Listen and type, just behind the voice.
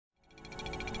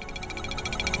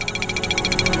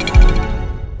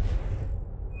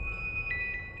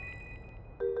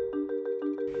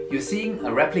You're seeing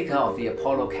a replica of the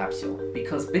Apollo capsule,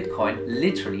 because Bitcoin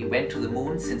literally went to the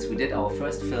moon since we did our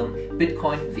first film,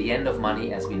 Bitcoin, The End of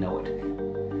Money as We Know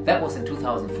It. That was in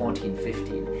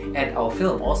 2014-15, and our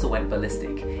film also went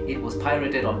ballistic. It was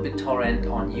pirated on BitTorrent,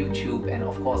 on YouTube, and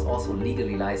of course also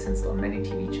legally licensed on many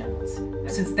TV channels.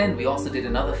 Since then, we also did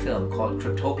another film called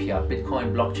Cryptopia,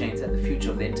 Bitcoin, Blockchains and the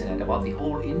Future of the Internet, about the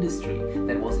whole industry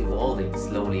that was evolving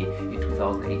slowly in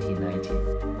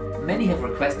 2018-19. Many have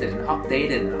requested an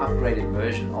updated and upgraded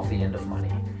version of The End of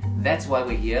Money. That's why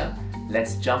we're here.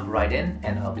 Let's jump right in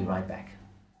and I'll be right back.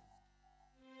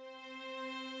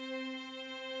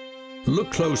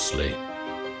 Look closely.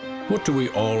 What do we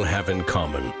all have in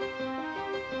common?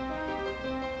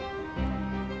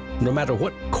 No matter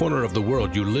what corner of the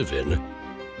world you live in,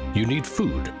 you need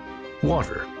food,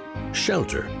 water,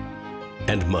 shelter,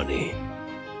 and money.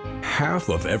 Half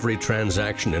of every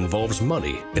transaction involves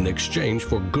money in exchange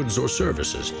for goods or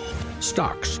services,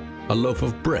 stocks, a loaf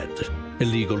of bread,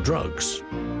 illegal drugs.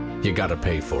 You gotta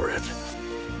pay for it.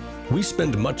 We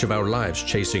spend much of our lives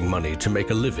chasing money to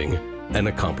make a living and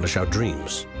accomplish our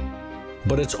dreams.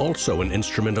 But it's also an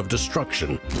instrument of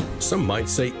destruction. Some might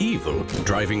say evil,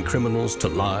 driving criminals to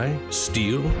lie,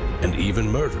 steal, and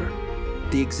even murder.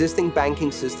 The existing banking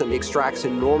system extracts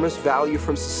enormous value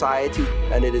from society,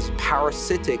 and it is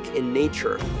parasitic in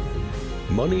nature.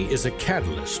 Money is a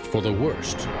catalyst for the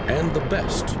worst and the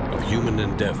best of human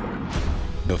endeavor.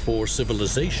 Before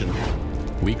civilization,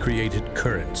 we created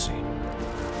currency,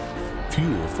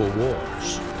 fuel for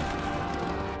wars,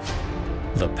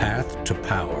 the path to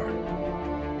power,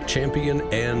 champion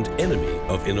and enemy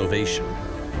of innovation.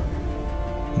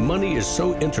 Money is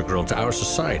so integral to our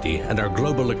society and our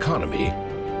global economy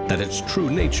that its true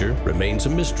nature remains a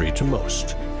mystery to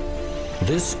most.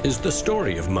 This is the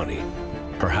story of money,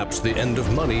 perhaps the end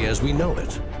of money as we know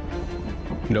it.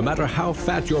 No matter how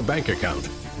fat your bank account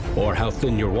or how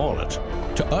thin your wallet,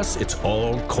 to us it's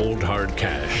all cold hard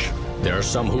cash. There are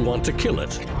some who want to kill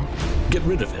it, get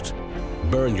rid of it,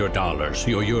 burn your dollars,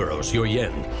 your euros, your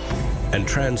yen, and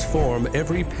transform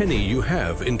every penny you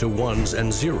have into ones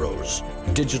and zeros,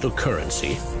 digital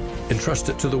currency. Entrust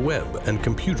it to the web and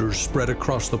computers spread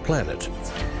across the planet.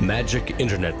 Magic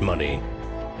internet money.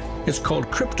 It's called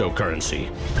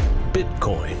cryptocurrency,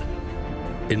 Bitcoin.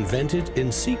 Invented in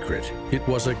secret, it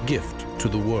was a gift to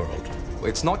the world.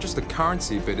 It's not just a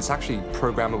currency, but it's actually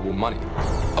programmable money.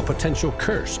 A potential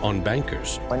curse on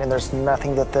bankers. And there's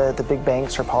nothing that the big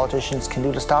banks or politicians can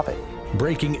do to stop it.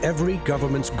 Breaking every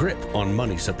government's grip on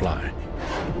money supply.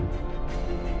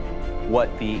 What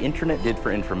the internet did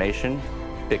for information,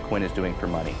 Bitcoin is doing for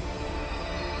money.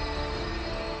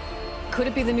 Could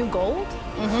it be the new gold?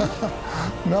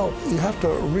 No, you have to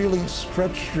really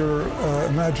stretch your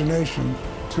imagination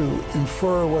to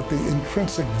infer what the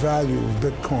intrinsic value of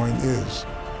Bitcoin is.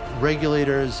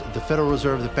 Regulators, the Federal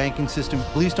Reserve, the banking system,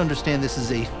 please understand this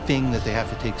is a thing that they have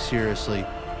to take seriously.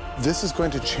 This is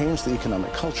going to change the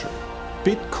economic culture.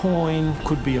 Bitcoin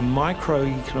could be a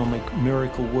microeconomic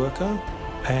miracle worker,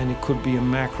 and it could be a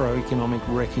macroeconomic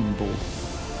wrecking ball.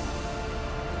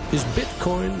 Is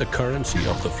Bitcoin the currency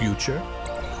of the future?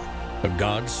 A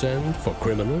godsend for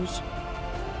criminals?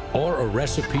 Or a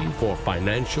recipe for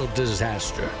financial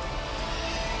disaster?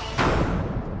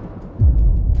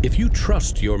 If you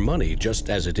trust your money just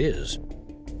as it is,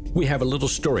 we have a little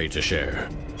story to share.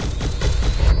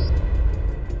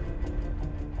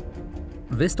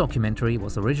 This documentary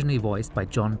was originally voiced by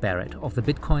John Barrett of the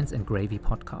Bitcoins and Gravy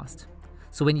podcast.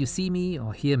 So when you see me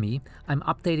or hear me, I'm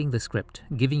updating the script,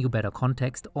 giving you better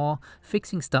context or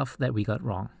fixing stuff that we got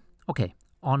wrong. Okay,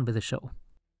 on with the show.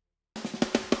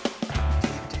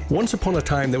 Once upon a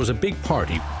time, there was a big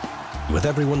party with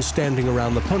everyone standing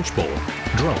around the punch bowl,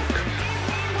 drunk.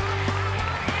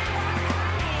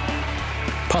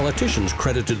 Politicians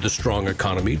credited the strong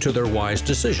economy to their wise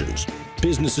decisions.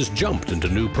 Businesses jumped into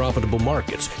new profitable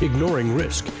markets, ignoring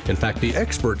risk. In fact, the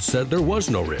experts said there was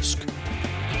no risk.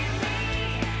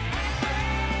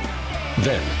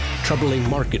 Then, troubling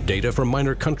market data from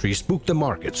minor countries spooked the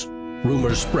markets.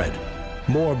 Rumors spread.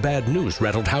 More bad news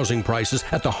rattled housing prices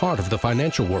at the heart of the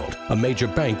financial world. A major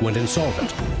bank went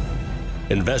insolvent.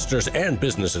 Investors and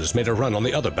businesses made a run on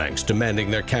the other banks,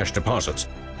 demanding their cash deposits.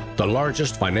 The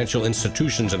largest financial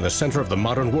institutions in the center of the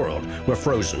modern world were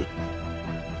frozen.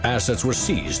 Assets were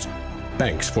seized.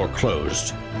 Banks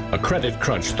foreclosed. A credit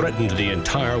crunch threatened the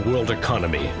entire world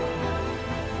economy.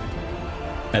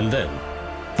 And then,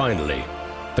 finally,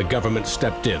 the government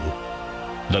stepped in.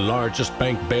 The largest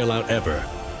bank bailout ever.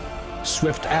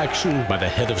 Swift action by the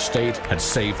head of state had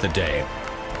saved the day.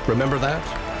 Remember that?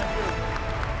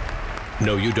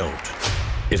 No, you don't.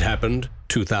 It happened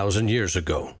 2,000 years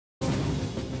ago.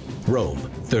 Rome,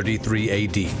 33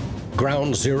 AD.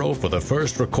 Ground zero for the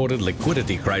first recorded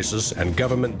liquidity crisis and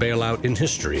government bailout in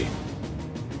history.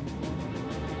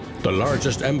 The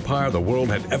largest empire the world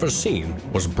had ever seen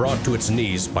was brought to its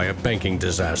knees by a banking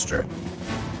disaster.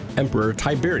 Emperor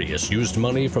Tiberius used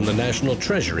money from the national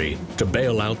treasury to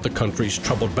bail out the country's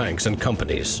troubled banks and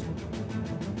companies.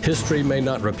 History may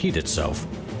not repeat itself,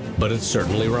 but it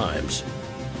certainly rhymes.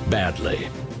 Badly.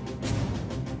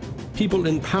 People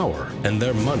in power and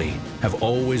their money have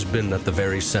always been at the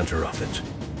very center of it.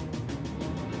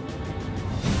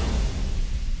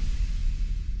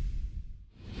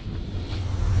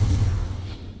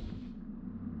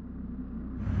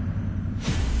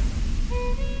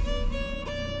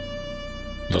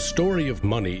 The story of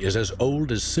money is as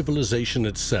old as civilization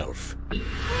itself.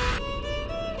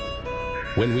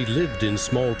 When we lived in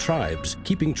small tribes,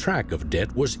 keeping track of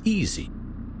debt was easy.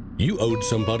 You owed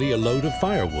somebody a load of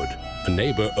firewood. A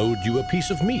neighbor owed you a piece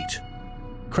of meat.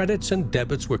 Credits and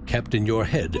debits were kept in your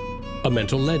head, a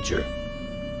mental ledger.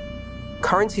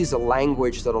 Currency is a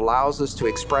language that allows us to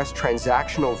express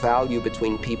transactional value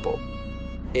between people.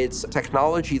 It's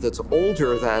technology that's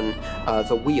older than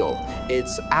the wheel.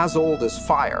 It's as old as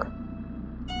fire.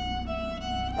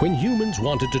 When humans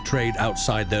wanted to trade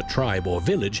outside their tribe or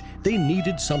village, they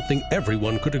needed something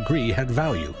everyone could agree had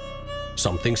value,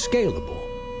 something scalable.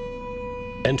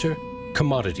 Enter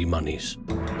commodity monies.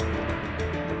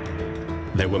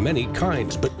 There were many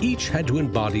kinds, but each had to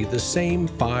embody the same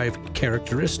 5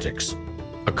 characteristics.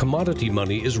 A commodity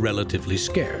money is relatively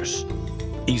scarce,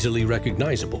 easily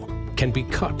recognizable, can be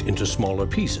cut into smaller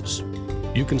pieces.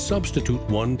 You can substitute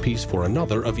one piece for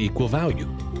another of equal value,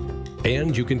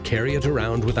 and you can carry it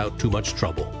around without too much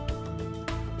trouble.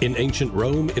 In ancient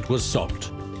Rome, it was salt.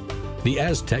 The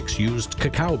Aztecs used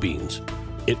cacao beans.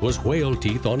 It was whale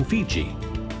teeth on Fiji,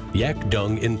 yak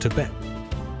dung in Tibet,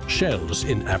 shells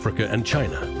in Africa and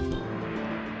China.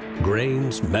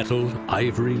 Grains, metal,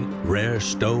 ivory, rare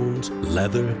stones,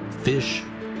 leather, fish.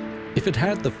 If it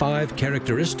had the 5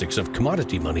 characteristics of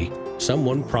commodity money,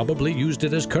 someone probably used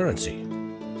it as currency.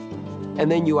 And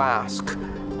then you ask,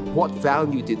 what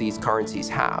value do these currencies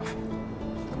have?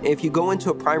 If you go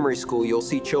into a primary school, you'll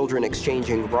see children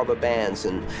exchanging rubber bands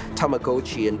and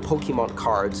Tamagotchi and Pokemon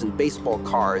cards and baseball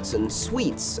cards and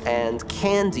sweets and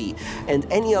candy and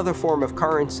any other form of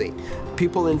currency.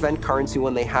 People invent currency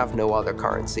when they have no other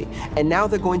currency. And now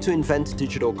they're going to invent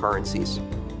digital currencies.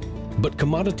 But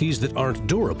commodities that aren't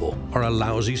durable are a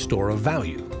lousy store of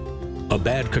value. A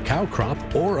bad cacao crop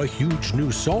or a huge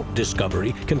new salt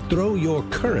discovery can throw your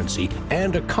currency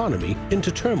and economy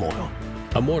into turmoil.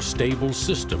 A more stable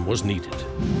system was needed.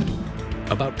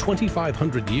 About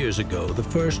 2,500 years ago, the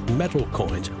first metal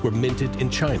coins were minted in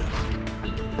China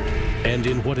and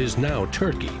in what is now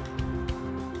Turkey.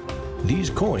 These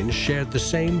coins shared the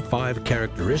same 5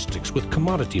 characteristics with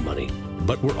commodity money,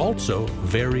 but were also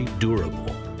very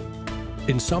durable.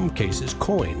 In some cases,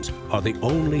 coins are the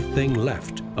only thing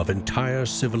left of entire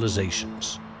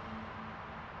civilizations.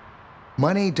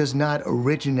 Money does not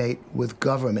originate with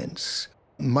governments.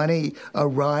 Money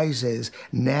arises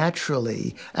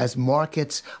naturally as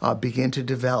markets begin to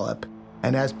develop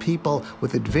and as people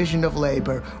with a division of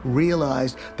labor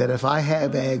realize that if I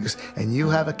have eggs and you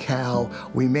have a cow,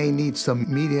 we may need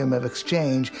some medium of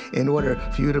exchange in order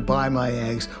for you to buy my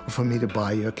eggs or for me to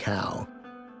buy your cow.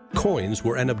 Coins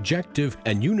were an objective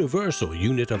and universal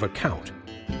unit of account,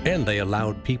 and they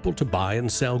allowed people to buy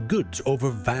and sell goods over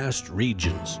vast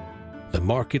regions. The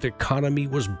market economy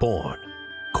was born.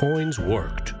 Coins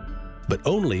worked, but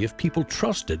only if people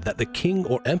trusted that the king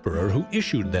or emperor who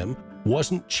issued them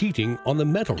wasn't cheating on the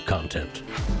metal content.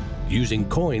 Using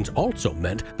coins also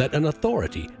meant that an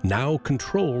authority now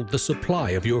controlled the supply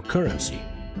of your currency.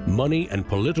 Money and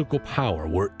political power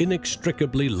were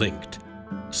inextricably linked,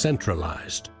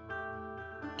 centralized.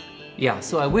 Yeah,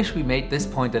 so I wish we made this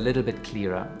point a little bit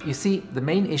clearer. You see, the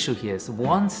main issue here is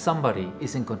once somebody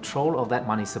is in control of that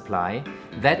money supply,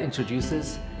 that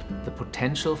introduces the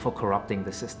potential for corrupting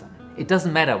the system. It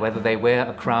doesn't matter whether they wear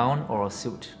a crown or a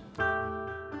suit.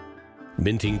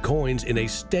 Minting coins in a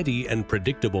steady and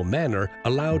predictable manner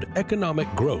allowed economic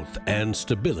growth and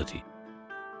stability.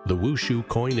 The Wushu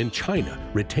coin in China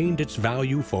retained its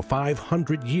value for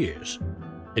 500 years.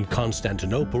 In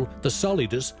Constantinople, the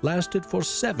solidus lasted for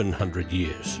 700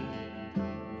 years.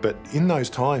 But in those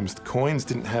times, the coins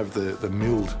didn't have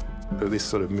this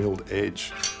sort of milled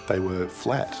edge. They were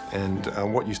flat, and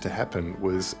what used to happen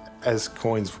was, as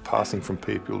coins were passing from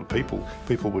people to people,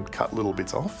 people would cut little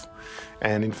bits off.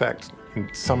 And in fact, in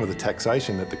some of the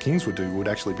taxation that the kings would do would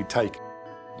actually be take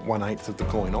 1/8 of the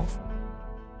coin off.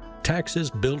 Taxes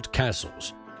built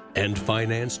castles. and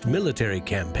financed military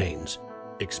campaigns,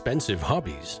 expensive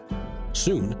hobbies.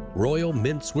 Soon, royal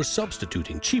mints were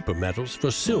substituting cheaper metals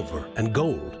for silver and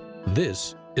gold.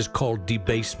 This is called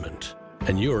debasement,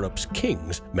 and Europe's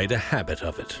kings made a habit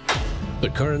of it. The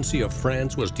currency of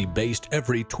France was debased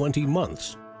every 20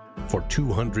 months for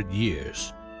 200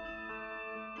 years.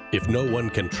 If no one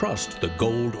can trust the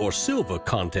gold or silver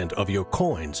content of your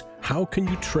coins, how can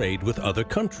you trade with other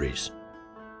countries?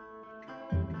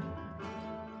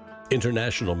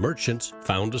 International merchants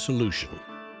found a solution.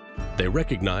 They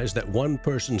recognized that one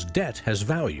person's debt has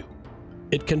value.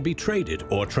 It can be traded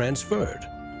or transferred.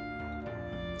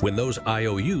 When those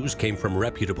IOUs came from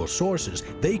reputable sources,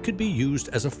 they could be used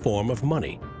as a form of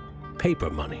money, paper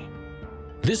money.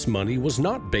 This money was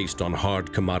not based on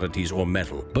hard commodities or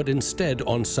metal, but instead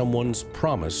on someone's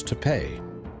promise to pay.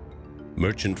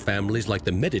 Merchant families like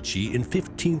the Medici in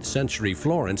 15th century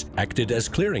Florence acted as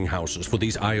clearinghouses for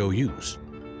these IOUs.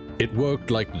 It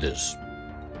worked like this.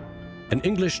 An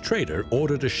English trader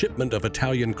ordered a shipment of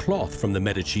Italian cloth from the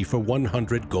Medici for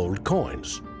 100 gold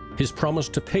coins. His promise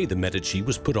to pay the Medici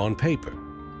was put on paper.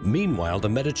 Meanwhile, the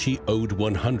Medici owed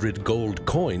 100 gold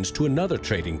coins to another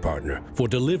trading partner for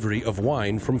delivery of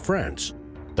wine from France.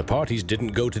 The parties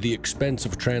didn't go to the expense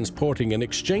of transporting and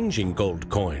exchanging gold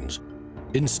coins.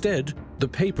 Instead, the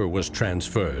paper was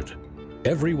transferred.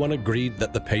 Everyone agreed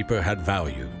that the paper had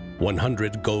value,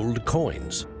 100 gold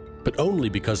coins, but only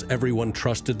because everyone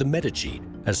trusted the Medici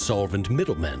as solvent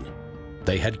middlemen.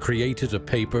 They had created a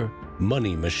paper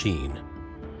money machine.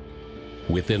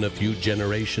 Within a few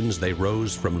generations, they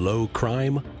rose from low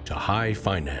crime to high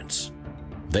finance.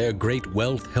 Their great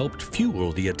wealth helped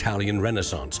fuel the Italian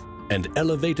Renaissance and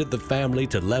elevated the family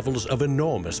to levels of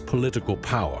enormous political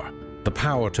power. The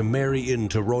power to marry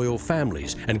into royal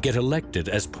families and get elected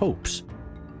as popes.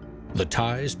 The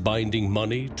ties binding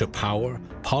money to power,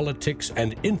 politics,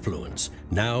 and influence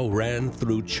now ran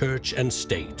through church and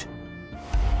state.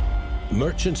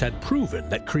 Merchants had proven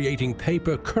that creating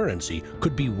paper currency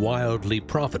could be wildly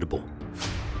profitable.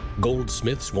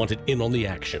 Goldsmiths wanted in on the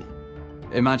action.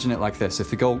 Imagine it like this. If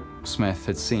the goldsmith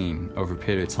had seen over a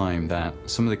period of time that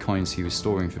some of the coins he was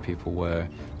storing for people were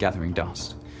gathering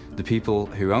dust, the people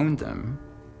who owned them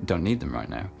don't need them right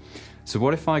now. So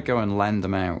what if I go and lend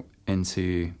them out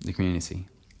into the community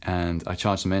and I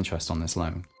charge them interest on this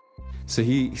loan? So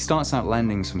he starts out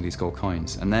lending some of these gold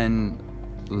coins, and then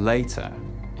later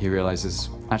he realizes,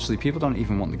 actually, people don't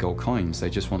even want the gold coins,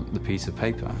 they just want the piece of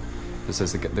paper that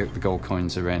says the gold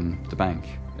coins are in the bank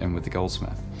and with the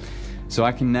goldsmith. So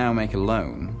I can now make a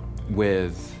loan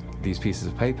with these pieces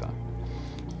of paper.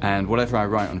 And whatever I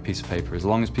write on a piece of paper, as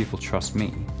long as people trust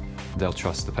me, they'll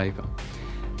trust the paper.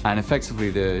 And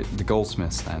effectively, the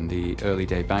goldsmiths and the early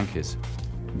day bankers,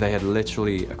 they had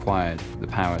literally acquired the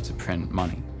power to print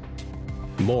money.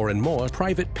 More and more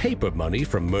private paper money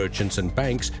from merchants and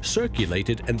banks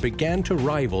circulated and began to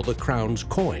rival the crown's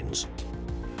coins.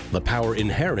 The power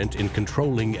inherent in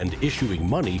controlling and issuing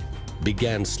money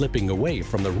began slipping away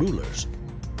from the rulers.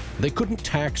 They couldn't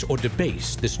tax or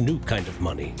debase this new kind of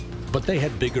money, but they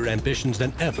had bigger ambitions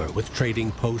than ever with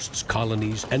trading posts,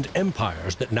 colonies, and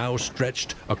empires that now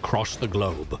stretched across the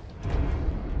globe.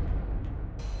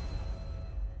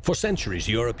 For centuries,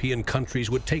 European countries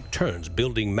would take turns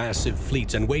building massive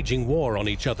fleets and waging war on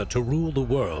each other to rule the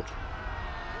world.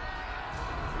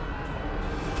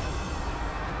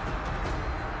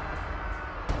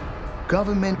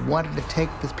 Government wanted to take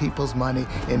the people's money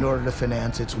in order to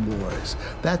finance its wars.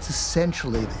 That's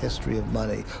essentially the history of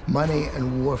money. Money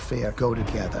and warfare go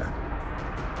together.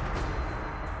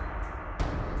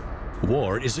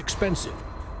 War is expensive.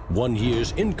 1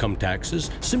 year's income taxes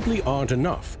simply aren't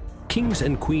enough. Kings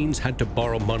and queens had to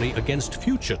borrow money against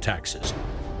future taxes.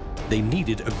 They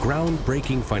needed a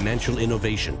groundbreaking financial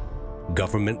innovation,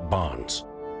 government bonds.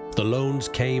 The loans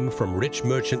came from rich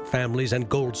merchant families and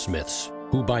goldsmiths,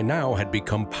 who by now had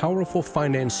become powerful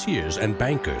financiers and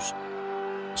bankers.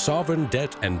 Sovereign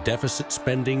debt and deficit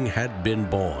spending had been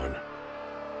born.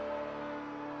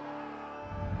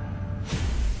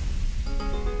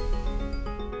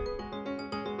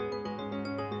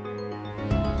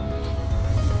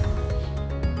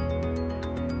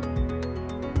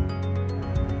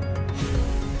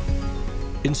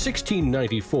 In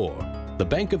 1694, the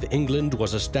Bank of England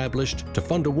was established to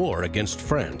fund a war against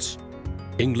France.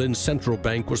 England's central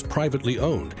bank was privately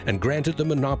owned and granted the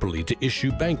monopoly to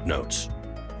issue banknotes,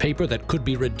 paper that could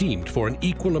be redeemed for an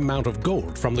equal amount of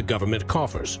gold from the government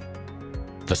coffers.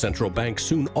 The central bank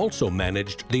soon also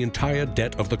managed the entire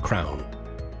debt of the crown.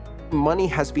 Money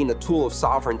has been a tool of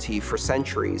sovereignty for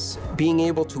centuries. Being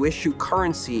able to issue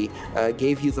currency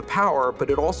gave you the power, but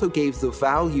it also gave the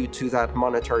value to that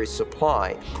monetary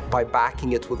supply by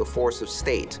backing it with a force of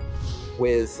state,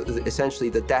 with essentially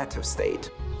the debt of state.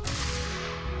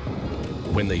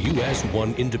 When the U.S.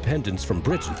 won independence from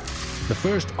Britain, the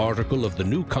first article of the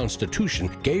new Constitution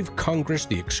gave Congress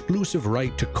the exclusive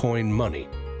right to coin money.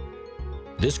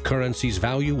 This currency's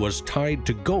value was tied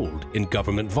to gold in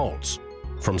government vaults.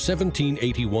 From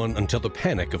 1781 until the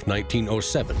Panic of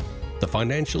 1907, the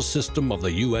financial system of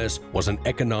the U.S. was an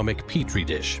economic petri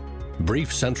dish.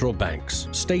 Brief central banks,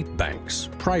 state banks,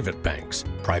 private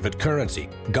currency,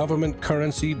 government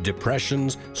currency,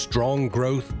 depressions, strong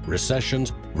growth,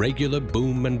 recessions, regular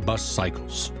boom and bust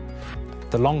cycles.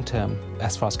 The long term,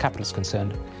 as far as capital is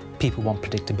concerned, people want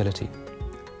predictability.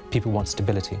 People want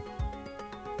stability.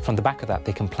 From the back of that,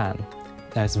 they can plan.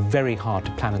 Now, it's very hard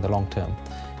to plan in the long term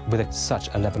with such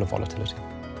a level of volatility.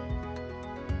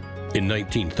 In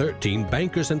 1913,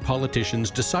 bankers and politicians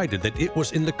decided that it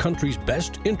was in the country's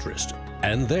best interest,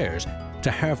 and theirs, to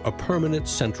have a permanent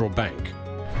central bank.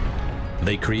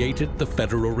 They created the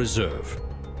Federal Reserve.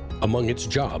 Among its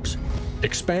jobs,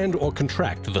 expand or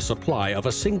contract the supply of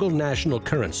a single national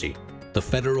currency, the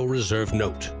Federal Reserve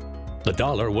note. The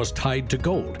dollar was tied to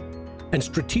gold, and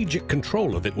strategic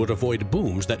control of it would avoid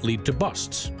booms that lead to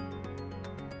busts.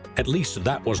 At least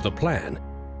that was the plan.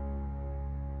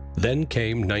 Then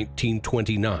came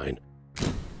 1929.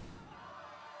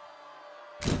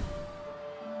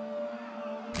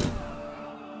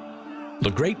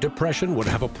 The Great Depression would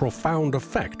have a profound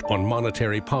effect on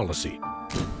monetary policy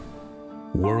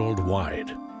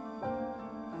worldwide.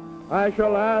 I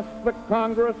shall ask the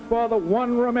Congress for the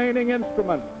one remaining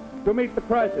instrument to meet the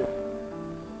crisis: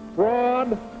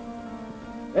 broad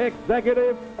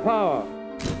executive power.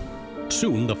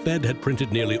 Soon, the Fed had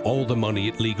printed nearly all the money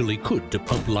it legally could to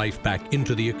pump life back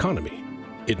into the economy.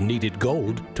 It needed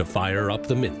gold to fire up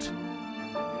the mint.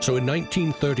 So in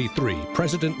 1933,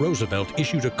 President Roosevelt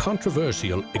issued a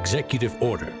controversial executive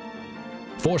order,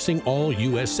 forcing all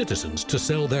U.S. citizens to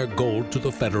sell their gold to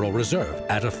the Federal Reserve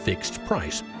at a fixed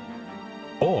price,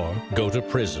 or go to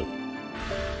prison.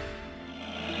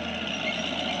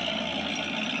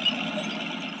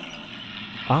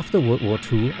 After World War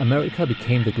II, America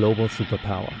became the global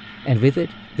superpower, and with it,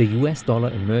 the US dollar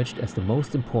emerged as the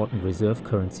most important reserve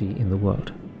currency in the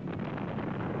world.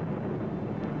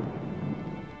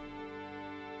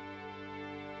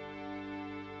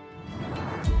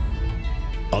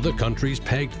 Other countries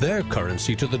pegged their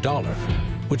currency to the dollar,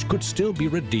 which could still be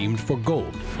redeemed for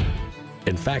gold.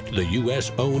 In fact, the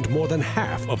US owned more than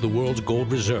half of the world's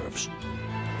gold reserves.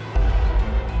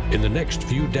 In the next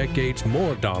few decades,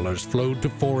 more dollars flowed to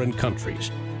foreign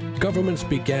countries. Governments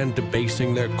began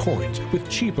debasing their coins with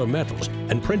cheaper metals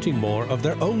and printing more of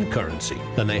their own currency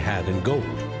than they had in gold.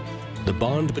 The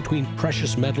bond between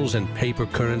precious metals and paper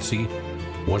currency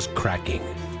was cracking.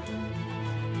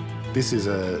 This is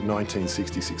a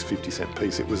 1966 50-cent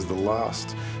piece. It was the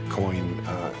last coin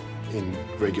in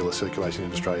regular circulation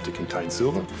in Australia to contain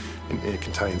silver, and it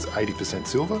contains 80%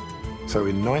 silver. So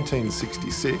in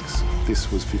 1966,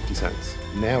 this was 50 cents.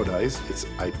 Nowadays, it's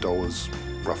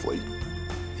 $8 roughly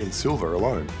in silver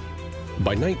alone.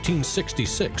 By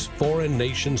 1966, foreign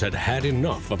nations had had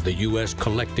enough of the US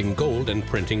collecting gold and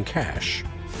printing cash.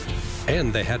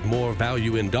 And they had more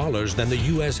value in dollars than the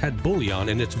US had bullion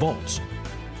in its vaults.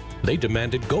 They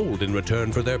demanded gold in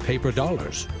return for their paper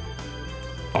dollars.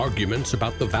 Arguments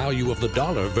about the value of the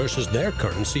dollar versus their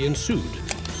currency ensued.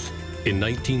 In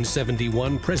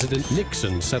 1971, President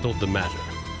Nixon settled the matter.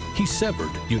 He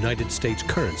severed United States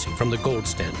currency from the gold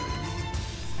standard.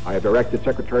 I have directed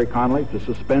Secretary Connally to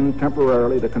suspend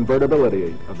temporarily the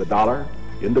convertibility of the dollar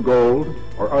into gold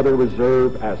or other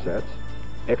reserve assets,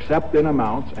 except in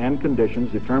amounts and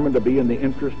conditions determined to be in the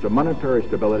interest of monetary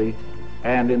stability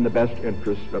and in the best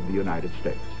interest of the United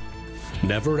States.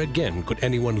 Never again could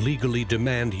anyone legally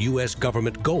demand U.S.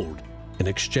 government gold in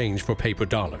exchange for paper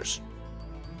dollars.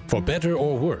 For better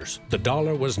or worse, the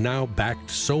dollar was now backed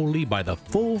solely by the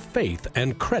full faith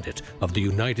and credit of the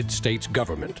United States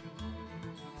government.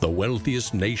 The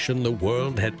wealthiest nation the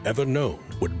world had ever known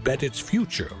would bet its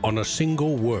future on a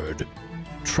single word: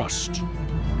 trust.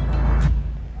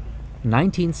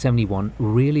 1971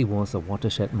 really was a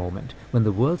watershed moment when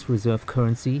the world's reserve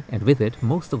currency, and with it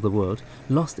most of the world,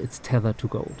 lost its tether to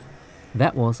gold.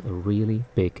 That was a really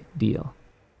big deal.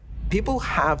 People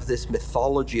have this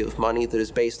mythology of money that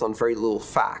is based on very little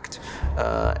fact.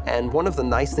 And one of the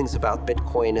nice things about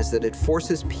Bitcoin is that it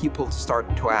forces people to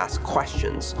start to ask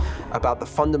questions about the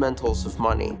fundamentals of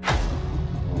money.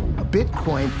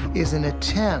 Bitcoin is an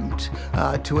attempt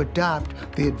to adopt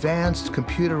the advanced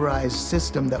computerized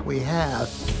system that we have,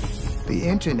 the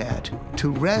internet,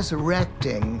 to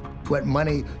resurrecting what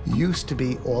money used to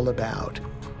be all about.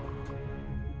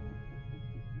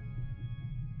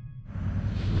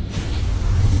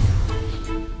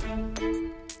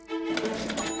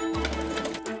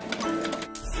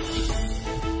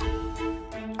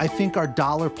 I think our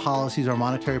dollar policies, our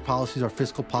monetary policies, our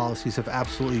fiscal policies have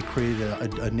absolutely created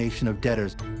a nation of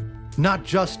debtors. Not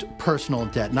just personal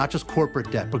debt, not just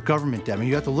corporate debt, but government debt. I mean,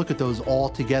 you have to look at those all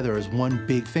together as one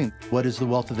big thing. What is the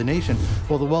wealth of the nation?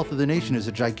 Well, the wealth of the nation is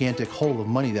a gigantic hole of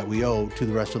money that we owe to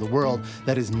the rest of the world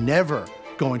that is never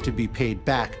going to be paid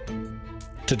back.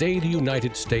 Today, the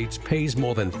United States pays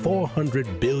more than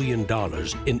 $400 billion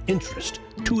in interest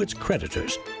to its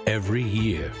creditors every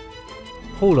year.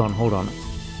 Hold on.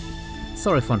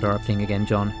 Sorry for interrupting again,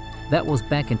 John. That was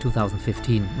back in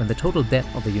 2015, when the total debt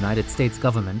of the United States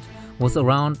government was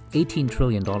around $18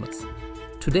 trillion.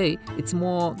 Today, it's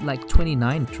more like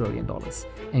 $29 trillion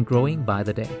and growing by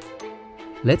the day.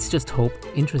 Let's just hope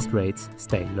interest rates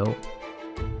stay low.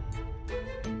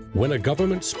 When a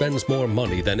government spends more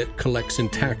money than it collects in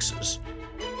taxes,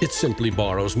 it simply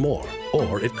borrows more,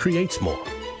 or it creates more.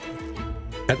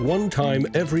 At one time,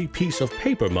 every piece of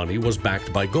paper money was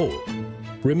backed by gold.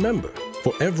 Remember,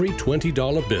 for every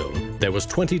 $20 bill, there was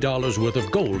 $20 worth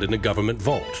of gold in a government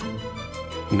vault.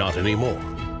 Not anymore.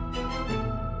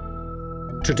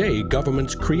 Today,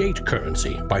 governments create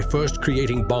currency by first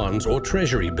creating bonds or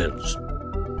treasury bills.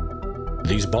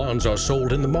 These bonds are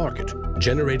sold in the market,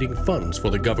 generating funds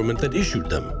for the government that issued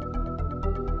them.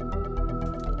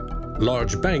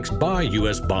 Large banks buy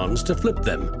U.S. bonds to flip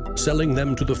them, selling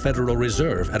them to the Federal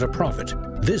Reserve at a profit.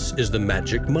 This is the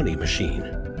magic money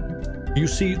machine. You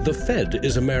see, the Fed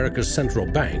is America's central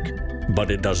bank,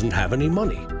 but it doesn't have any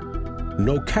money.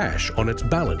 No cash on its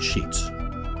balance sheets.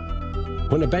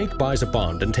 When a bank buys a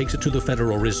bond and takes it to the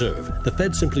Federal Reserve, the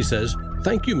Fed simply says,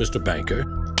 "Thank you, Mr. Banker.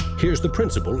 Here's the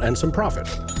principal and some profit."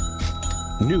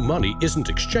 New money isn't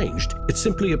exchanged. It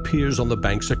simply appears on the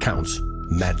bank's accounts.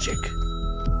 Magic.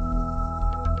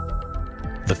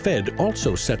 The Fed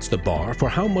also sets the bar for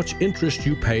how much interest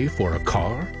you pay for a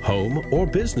car, home, or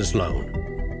business loan.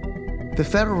 The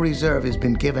Federal Reserve has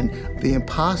been given the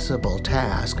impossible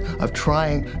task of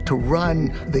trying to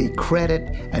run the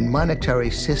credit and monetary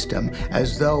system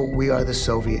as though we are the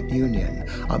Soviet Union.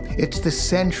 It's the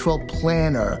central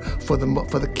planner for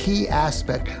the key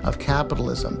aspect of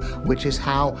capitalism, which is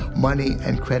how money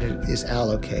and credit is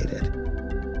allocated.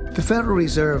 The Federal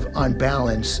Reserve, on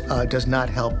balance, does not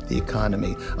help the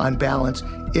economy. On balance,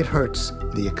 it hurts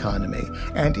the economy.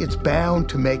 And it's bound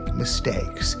to make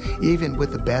mistakes, even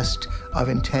with the best of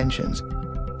intentions.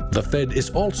 The Fed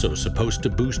is also supposed to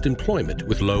boost employment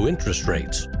with low interest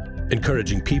rates,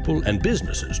 encouraging people and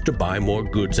businesses to buy more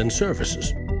goods and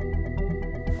services.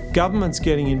 Governments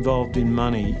getting involved in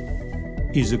money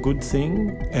is a good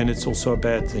thing, and it's also a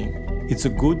bad thing. It's a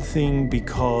good thing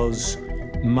because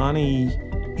money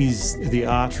is the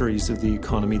arteries of the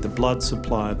economy, the blood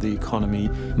supply of the economy.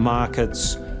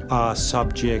 Markets are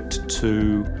subject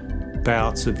to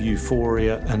bouts of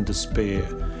euphoria and despair,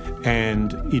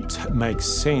 and it makes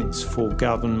sense for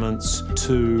governments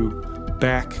to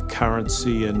back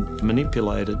currency and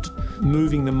manipulate it.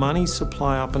 Moving the money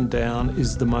supply up and down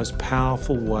is the most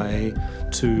powerful way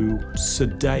to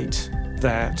sedate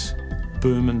that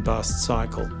boom and bust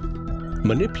cycle.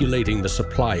 Manipulating the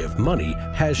supply of money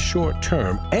has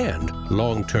short-term and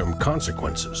long-term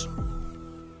consequences.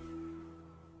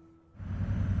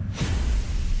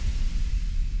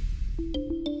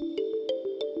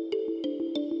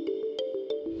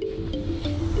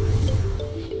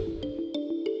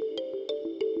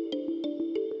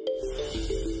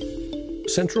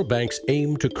 Central banks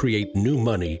aim to create new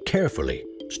money carefully,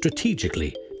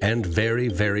 strategically, and very,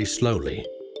 very slowly.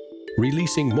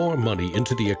 Releasing more money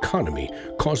into the economy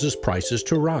causes prices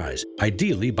to rise,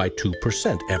 ideally by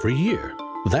 2% every year.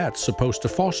 That's supposed to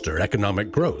foster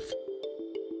economic growth.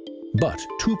 But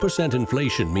 2%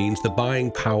 inflation means the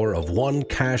buying power of one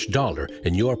cash dollar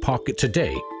in your pocket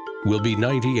today will be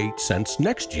 98 cents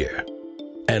next year,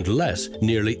 and less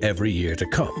nearly every year to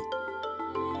come.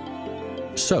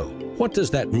 So, what does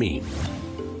that mean?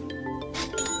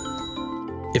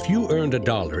 If you earned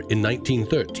 $1 in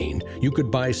 1913, you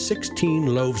could buy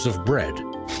 16 loaves of bread.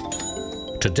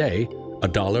 Today,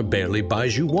 $1 barely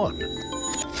buys you one.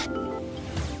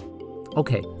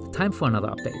 Okay, time for another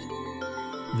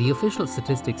update. The official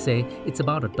statistics say it's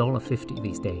about $1.50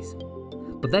 these days.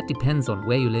 But that depends on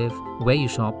where you live, where you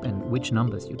shop, and which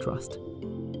numbers you trust.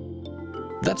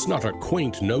 That's not a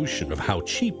quaint notion of how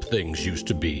cheap things used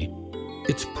to be.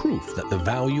 It's proof that the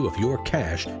value of your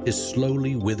cash is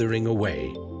slowly withering away.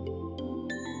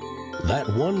 That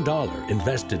 $1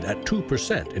 invested at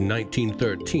 2% in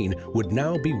 1913 would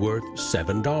now be worth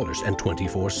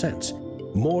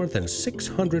 $7.24, more than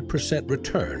 600%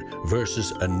 return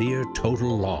versus a near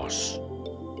total loss.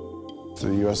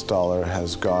 The US dollar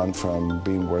has gone from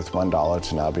being worth $1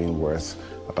 to now being worth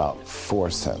about 4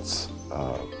 cents.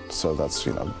 So that's,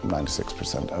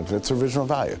 96% of its original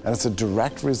value. And it's a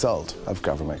direct result of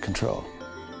government control.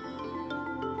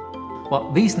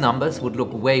 Well, these numbers would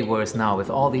look way worse now with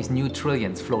all these new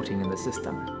trillions floating in the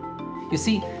system. You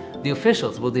see, the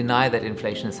officials will deny that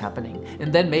inflation is happening,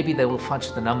 and then maybe they will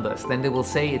fudge the numbers, then they will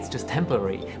say it's just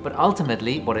temporary. But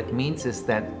ultimately, what it means is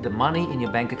that the money in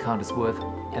your bank account is worth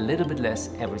a little bit less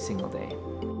every single day.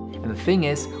 And the thing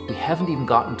is, we haven't even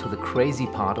gotten to the crazy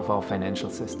part of our financial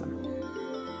system.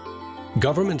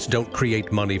 Governments don't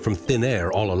create money from thin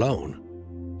air all alone.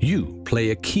 You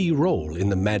play a key role in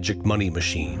the magic money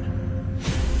machine.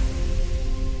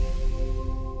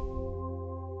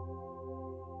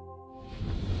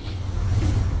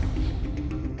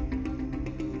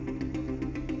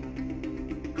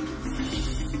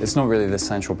 It's not really the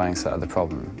central banks that are the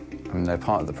problem. I mean, they're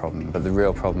part of the problem, but the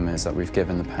real problem is that we've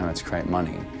given the power to create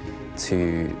money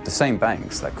to the same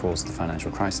banks that caused the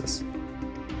financial crisis.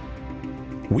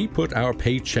 We put our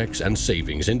paychecks and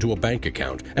savings into a bank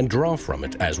account and draw from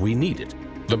it as we need it.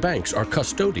 The banks are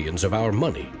custodians of our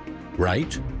money.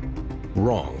 Right?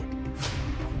 Wrong.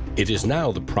 It is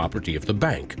now the property of the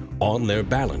bank on their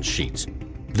balance sheets.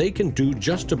 They can do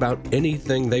just about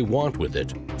anything they want with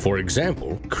it. For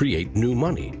example, create new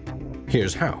money.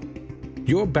 Here's how.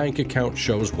 Your bank account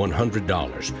shows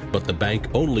 $100, but the bank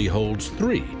only holds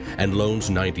 $3 and loans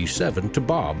 $97 to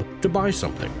Bob to buy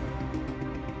something.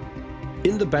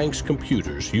 In the bank's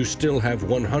computers, you still have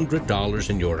 $100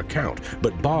 in your account,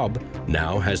 but Bob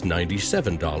now has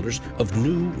 $97 of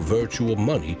new virtual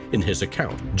money in his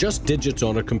account, just digits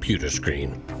on a computer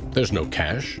screen. There's no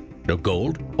cash, no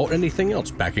gold, or anything else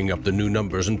backing up the new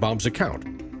numbers in Bob's account.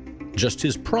 Just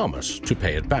his promise to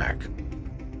pay it back.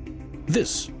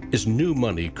 This is new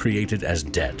money created as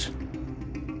debt.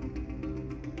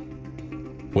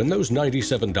 When those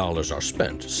 $97 are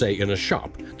spent, say in a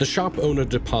shop, the shop owner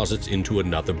deposits into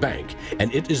another bank,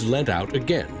 and it is lent out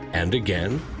again, and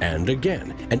again, and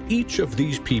again. And each of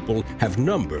these people have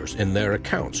numbers in their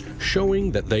accounts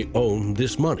showing that they own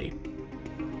this money.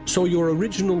 So your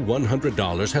original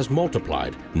 $100 has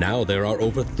multiplied. Now there are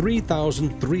over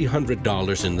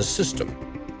 $3,300 in the system.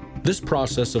 This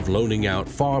process of loaning out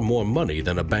far more money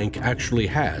than a bank actually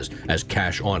has as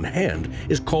cash on hand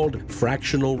is called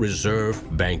fractional reserve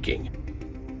banking.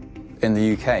 In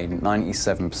the UK,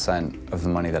 97% of the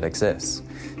money that exists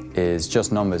is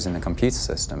just numbers in the computer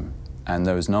system, and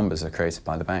those numbers are created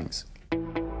by the banks.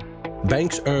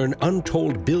 Banks earn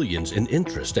untold billions in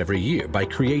interest every year by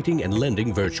creating and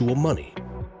lending virtual money.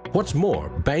 What's more,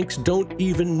 banks don't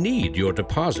even need your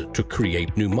deposit to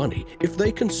create new money. If they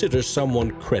consider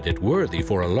someone credit-worthy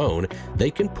for a loan,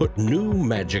 they can put new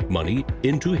magic money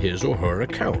into his or her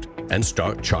account and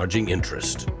start charging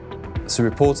interest. So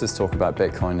reporters talk about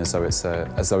Bitcoin as though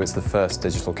it's the first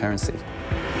digital currency.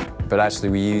 But actually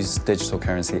we use digital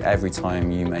currency every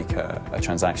time you make a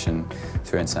transaction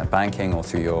through internet banking or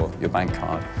through your bank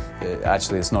card.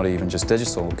 Actually, it's not even just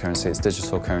digital currency, it's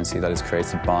digital currency that is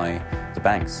created by the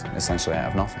banks, essentially out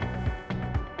of nothing.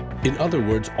 In other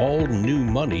words, all new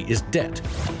money is debt.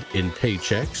 In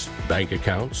paychecks, bank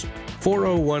accounts,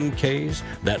 401ks,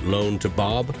 that loan to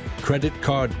Bob, credit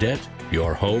card debt,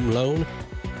 your home loan,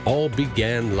 all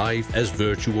began life as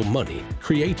virtual money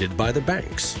created by the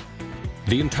banks.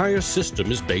 The entire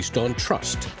system is based on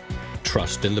trust.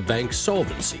 Trust in the bank's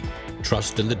solvency.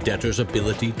 Trust in the debtor's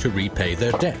ability to repay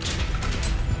their debt.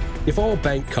 If all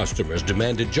bank customers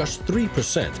demanded just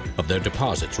 3% of their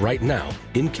deposits right now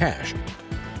in cash,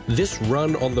 this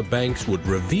run on the banks would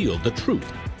reveal the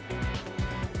truth.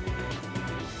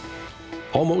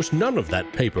 Almost none of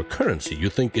that paper currency you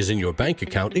think is in your bank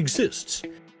account exists.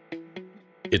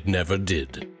 It never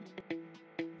did.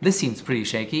 This seems pretty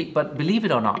shaky, but believe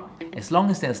it or not, as long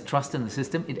as there's trust in the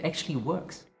system, it actually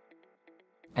works.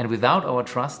 And without our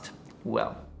trust,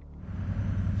 well.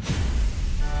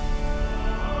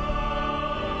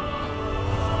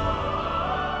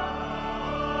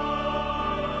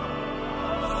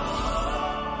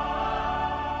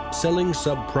 Selling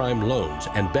subprime loans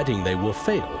and betting they will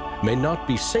fail may not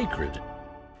be sacred,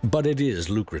 but it is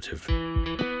lucrative.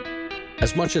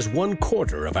 As much as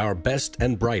 1/4 of our best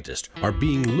and brightest are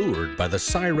being lured by the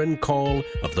siren call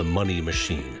of the money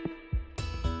machine.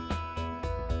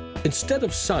 Instead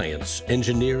of science,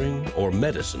 engineering, or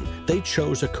medicine, they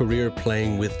chose a career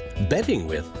betting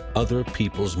with other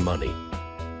people's money.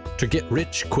 To get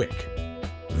rich quick,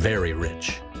 very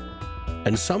rich.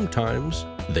 And sometimes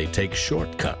they take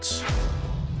shortcuts.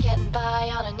 Getting by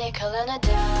on a nickel and a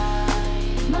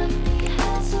dime. Money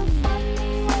has a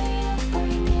funny way of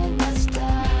bringing us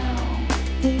down.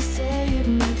 They say it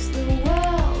makes the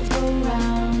world go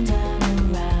round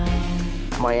and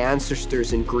around. My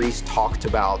ancestors in Greece talked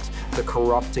about the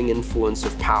corrupting influence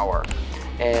of power.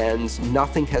 And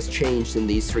nothing has changed in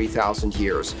these 3,000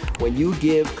 years. When you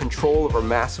give control over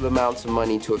massive amounts of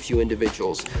money to a few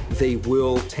individuals, they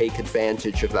will take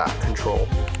advantage of that control.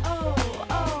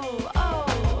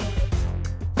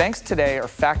 Banks today are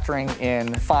factoring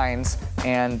in fines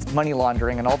and money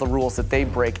laundering and all the rules that they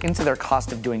break into their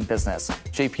cost of doing business.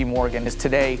 JP Morgan is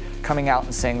today coming out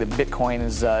and saying that Bitcoin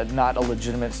is not a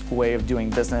legitimate way of doing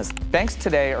business. Banks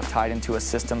today are tied into a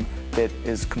system that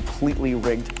is completely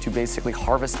rigged to basically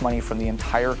harvest money from the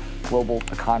entire global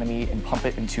economy and pump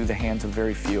it into the hands of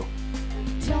very few.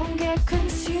 Don't get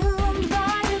consumed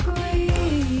by the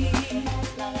greed.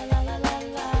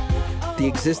 The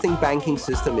existing banking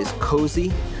system is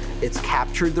cozy, it's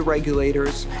captured the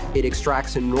regulators, it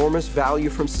extracts enormous value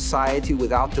from society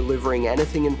without delivering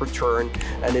anything in return,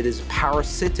 and it is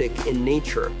parasitic in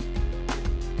nature.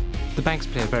 The banks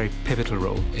play a very pivotal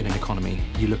role in an economy.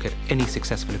 You look at any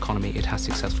successful economy, it has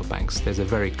successful banks. There's a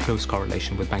very close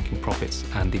correlation with banking profits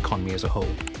and the economy as a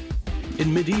whole.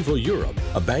 In medieval Europe,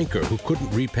 a banker who couldn't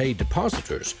repay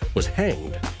depositors was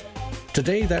hanged.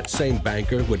 Today, that same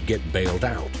banker would get bailed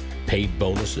out, paid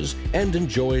bonuses, and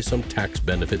enjoy some tax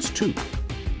benefits too.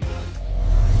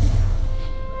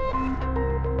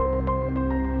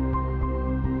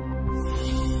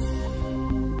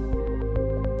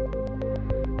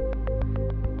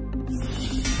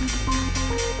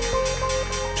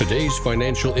 Today's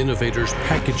financial innovators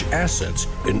package assets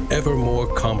in ever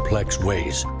more complex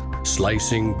ways,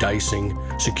 slicing, dicing,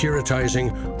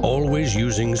 securitizing, always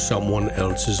using someone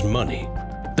else's money.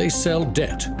 They sell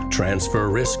debt, transfer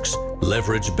risks,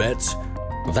 leverage bets.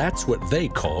 That's what they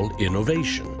call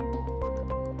innovation.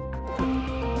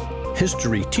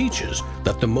 History teaches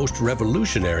that the most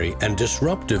revolutionary and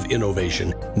disruptive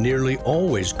innovation nearly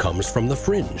always comes from the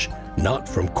fringe, not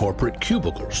from corporate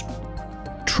cubicles.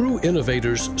 True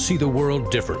innovators see the world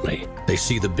differently. They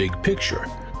see the big picture,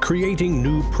 creating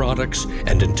new products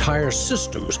and entire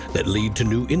systems that lead to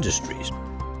new industries.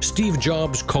 Steve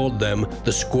Jobs called them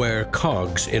the square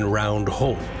cogs in round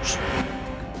holes.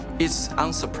 It's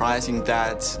unsurprising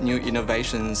that new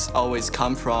innovations always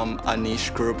come from a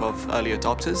niche group of early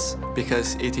adopters,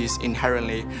 because it is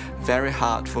inherently very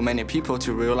hard for many people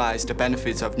to realize the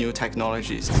benefits of new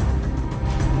technologies.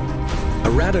 A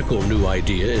radical new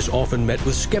idea is often met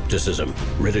with skepticism,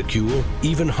 ridicule,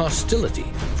 even hostility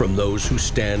from those who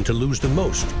stand to lose the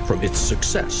most from its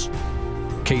success.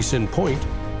 Case in point,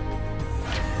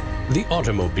 the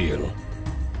automobile.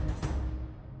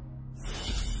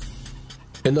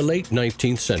 In the late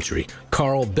 19th century,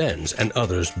 Carl Benz and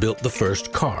others built the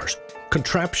first cars,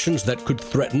 contraptions that could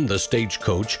threaten the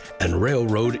stagecoach and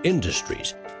railroad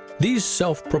industries. These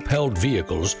self-propelled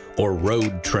vehicles, or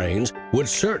road trains, would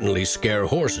certainly scare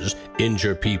horses,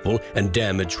 injure people, and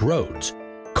damage roads.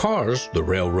 Cars, the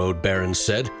railroad barons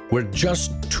said, were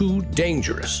just too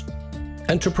dangerous.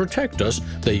 And to protect us,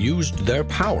 they used their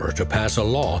power to pass a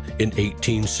law in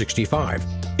 1865.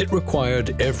 It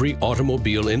required every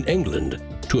automobile in England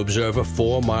to observe a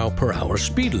 4-mile-per-hour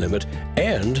speed limit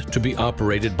and to be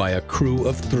operated by a crew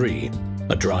of 3,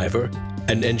 a driver,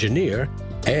 an engineer,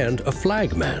 and a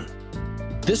flagman.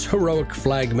 This heroic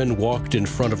flagman walked in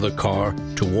front of the car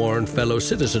to warn fellow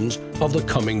citizens of the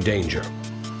coming danger.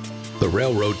 The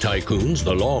railroad tycoons,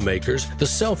 the lawmakers, the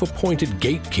self-appointed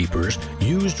gatekeepers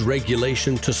used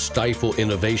regulation to stifle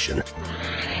innovation.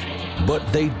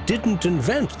 But they didn't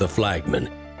invent the flagman.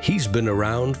 He's been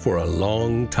around for a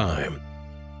long time.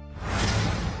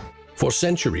 For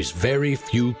centuries, very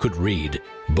few could read.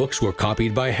 Books were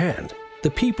copied by hand.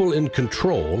 The people in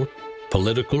control,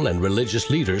 political and religious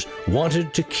leaders,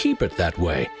 wanted to keep it that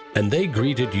way, and they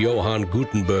greeted Johann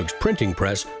Gutenberg's printing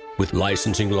press with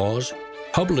licensing laws,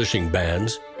 publishing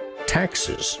bans,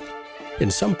 taxes. In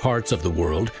some parts of the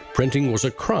world, printing was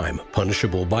a crime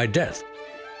punishable by death.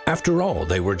 After all,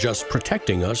 they were just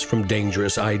protecting us from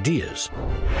dangerous ideas.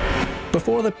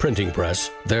 Before the printing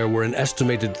press, there were an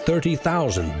estimated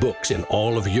 30,000 books in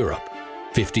all of Europe.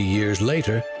 50 years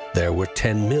later, there were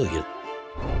 10 million.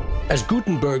 As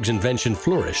Gutenberg's invention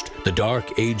flourished, the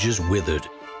Dark Ages withered.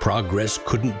 Progress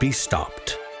couldn't be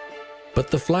stopped. But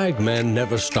the flagman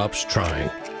never stops trying.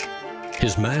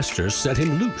 His masters set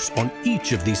him loose on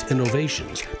each of these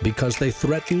innovations because they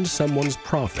threatened someone's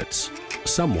profits,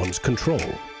 someone's control.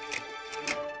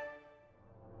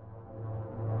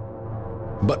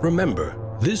 But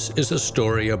remember, this is a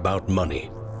story about money.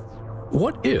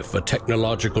 What if a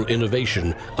technological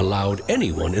innovation allowed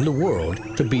anyone in the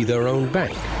world to be their own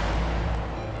bank?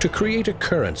 To create a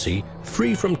currency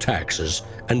free from taxes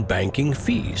and banking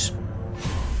fees?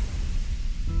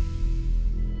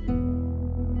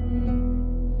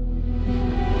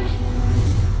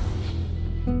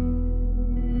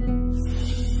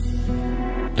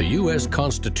 The U.S.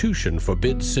 Constitution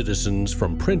forbids citizens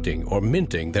from printing or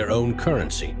minting their own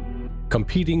currency,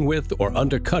 competing with or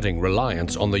undercutting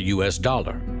reliance on the U.S.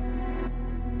 dollar.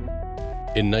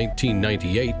 In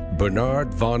 1998,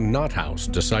 Bernard von Nothaus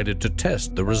decided to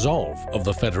test the resolve of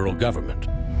the federal government.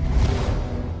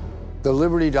 The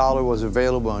Liberty Dollar was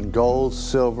available in gold,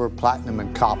 silver, platinum,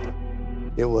 and copper.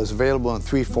 It was available in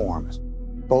three forms,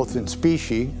 both in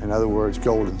specie, in other words,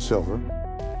 gold and silver,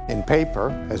 in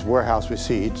paper, as warehouse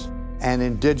receipts, and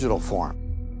in digital form.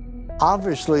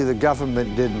 Obviously, the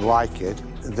government didn't like it.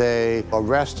 They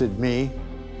arrested me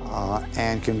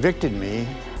and convicted me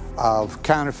of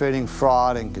counterfeiting,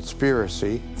 fraud, and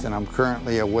conspiracy, and I'm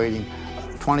currently awaiting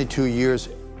 22 years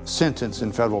sentence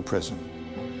in federal prison.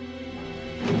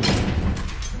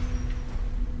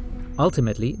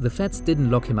 Ultimately, the feds didn't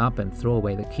lock him up and throw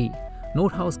away the key.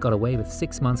 Nothaus got away with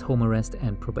 6 months home arrest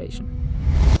and probation.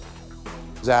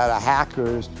 At a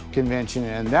hackers convention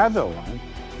in the Netherlands,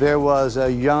 there was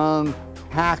a young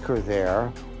hacker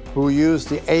there who used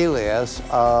the alias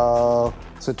of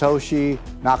Satoshi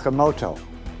Nakamoto.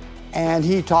 And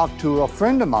he talked to a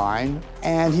friend of mine,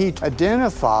 and he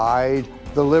identified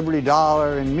the Liberty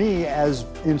Dollar and me as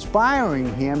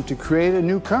inspiring him to create a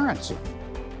new currency.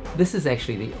 This is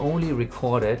actually the only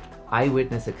recorded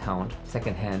eyewitness account,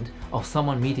 secondhand, of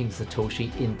someone meeting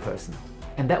Satoshi in person.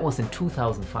 And that was in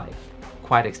 2005.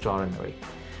 Quite extraordinary.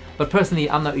 But personally,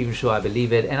 I'm not even sure I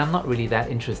believe it, and I'm not really that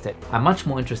interested. I'm much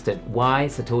more interested why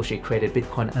Satoshi created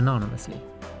Bitcoin anonymously.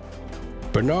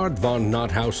 Bernard von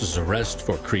Nothaus's arrest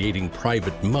for creating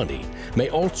private money may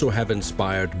also have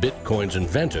inspired Bitcoin's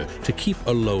inventor to keep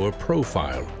a lower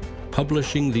profile,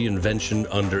 publishing the invention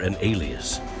under an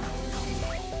alias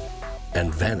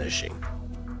and vanishing.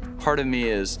 Part of me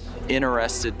is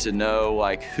interested to know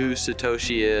who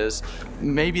Satoshi is.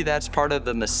 Maybe that's part of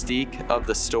the mystique of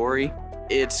the story.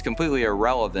 It's completely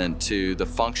irrelevant to the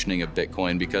functioning of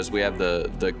Bitcoin because we have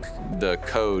the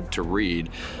code to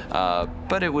read,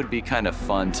 but it would be kind of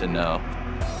fun to know.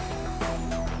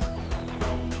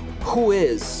 Who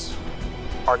is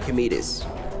Archimedes?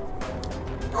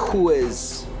 Who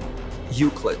is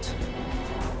Euclid?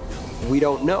 We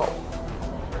don't know.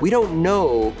 We don't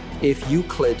know if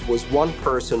Euclid was one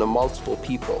person or multiple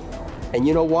people. And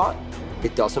you know what?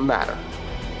 It doesn't matter.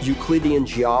 Euclidean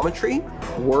geometry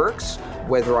works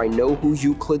whether I know who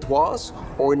Euclid was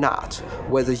or not,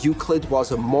 whether Euclid was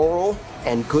a moral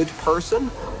and good person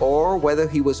or whether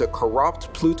he was a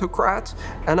corrupt plutocrat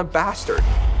and a bastard.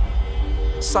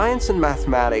 Science and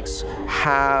mathematics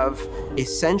have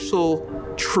essential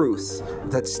truth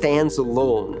that stands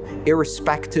alone,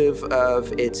 irrespective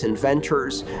of its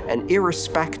inventors and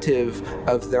irrespective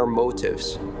of their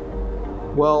motives.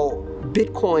 Well,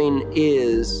 Bitcoin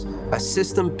is a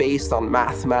system based on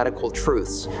mathematical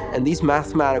truths, and these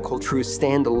mathematical truths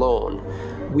stand alone.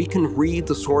 We can read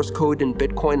the source code in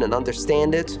Bitcoin and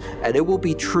understand it, and it will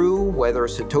be true whether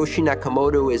Satoshi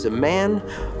Nakamoto is a man,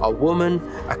 a woman,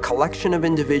 a collection of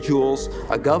individuals,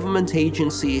 a government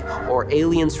agency, or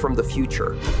aliens from the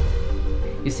future.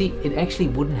 You see, it actually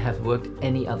wouldn't have worked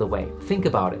any other way. Think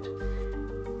about it.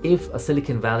 If a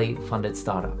Silicon Valley funded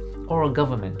startup, or a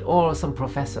government, or some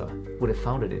professor would have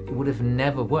founded it, it would have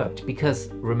never worked, because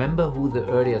remember who the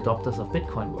early adopters of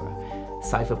Bitcoin were.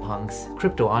 Cypherpunks,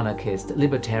 crypto-anarchists,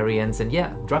 libertarians, and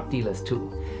yeah, drug dealers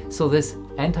too. So this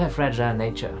anti-fragile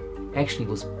nature actually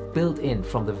was built in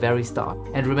from the very start.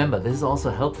 And remember, this is also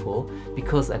helpful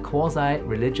because a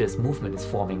quasi-religious movement is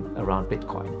forming around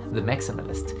Bitcoin, the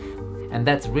maximalist. And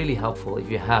that's really helpful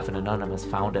if you have an anonymous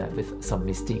founder with some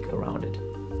mystique around it.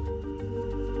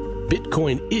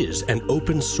 Bitcoin is an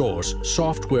open source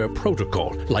software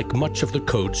protocol like much of the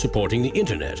code supporting the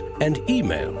internet and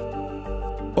email.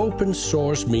 Open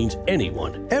source means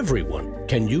anyone, everyone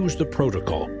can use the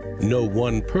protocol. No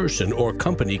one person or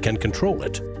company can control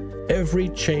it. Every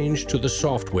change to the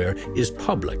software is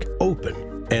public,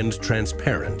 open, and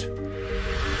transparent.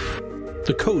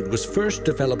 The code was first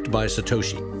developed by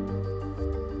Satoshi.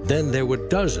 Then there were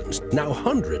dozens, now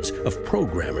hundreds, of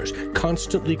programmers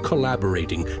constantly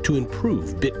collaborating to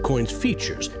improve Bitcoin's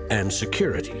features and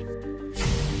security.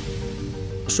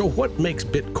 So what makes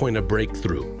Bitcoin a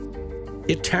breakthrough?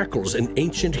 It tackles an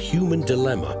ancient human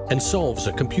dilemma and solves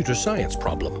a computer science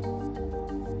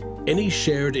problem. Any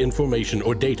shared information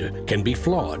or data can be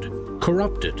flawed,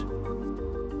 corrupted.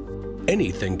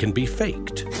 Anything can be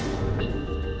faked.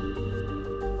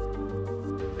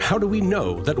 How do we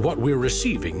know that what we're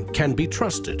receiving can be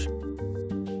trusted?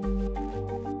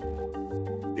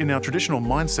 In our traditional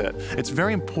mindset, it's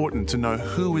very important to know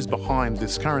who is behind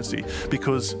this currency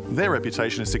because their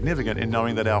reputation is significant in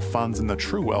knowing that our funds and the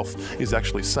true wealth is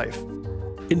actually safe.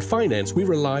 In finance, we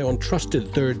rely on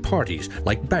trusted third parties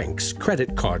like banks,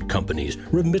 credit card companies,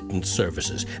 remittance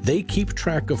services. They keep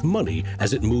track of money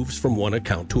as it moves from one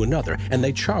account to another, and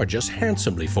they charge us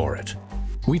handsomely for it.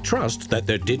 We trust that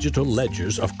their digital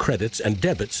ledgers of credits and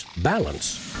debits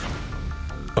balance.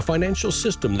 A financial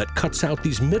system that cuts out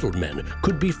these middlemen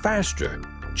could be faster,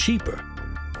 cheaper,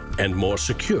 and more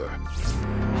secure.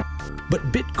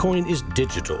 But Bitcoin is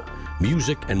digital.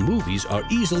 Music and movies are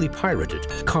easily pirated,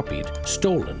 copied,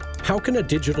 stolen. How can a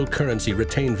digital currency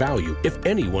retain value if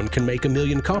anyone can make 1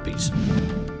 million copies?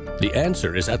 The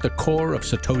answer is at the core of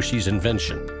Satoshi's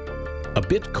invention. A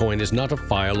Bitcoin is not a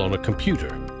file on a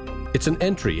computer. It's an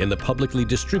entry in the publicly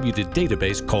distributed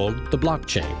database called the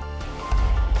blockchain.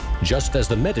 Just as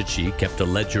the Medici kept a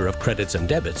ledger of credits and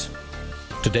debits,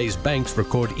 today's banks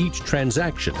record each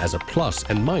transaction as a plus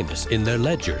and minus in their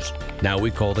ledgers. Now we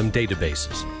call them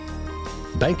databases.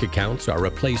 Bank accounts are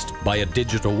replaced by a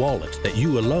digital wallet that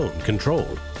you alone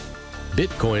control.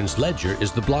 Bitcoin's ledger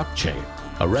is the blockchain,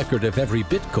 a record of every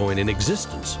Bitcoin in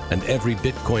existence and every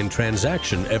Bitcoin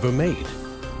transaction ever made.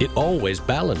 It always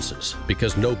balances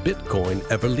because no Bitcoin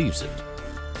ever leaves it.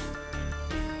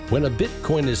 When a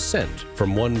Bitcoin is sent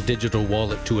from one digital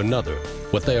wallet to another,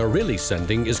 what they are really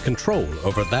sending is control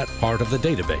over that part of the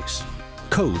database.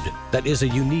 Code that is a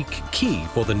unique key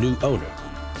for the new owner.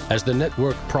 As the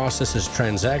network processes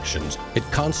transactions, it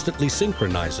constantly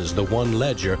synchronizes the one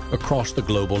ledger across the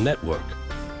global network.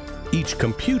 Each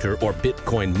computer or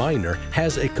Bitcoin miner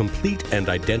has a complete and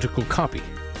identical copy.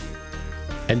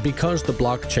 And because the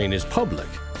blockchain is public,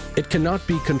 it cannot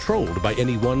be controlled by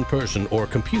any one person or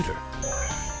computer.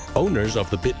 Owners of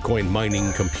the Bitcoin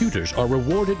mining computers are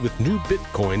rewarded with new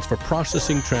Bitcoins for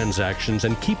processing transactions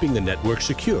and keeping the network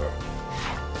secure.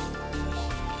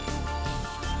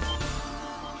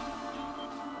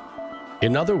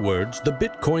 In other words, the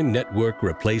Bitcoin network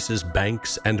replaces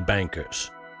banks and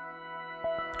bankers.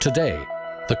 Today,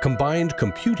 the combined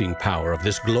computing power of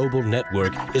this global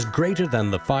network is greater than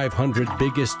the 500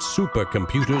 biggest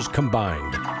supercomputers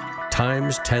combined,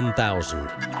 times 10,000.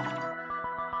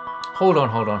 Hold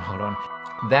on.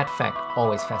 That fact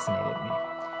always fascinated me.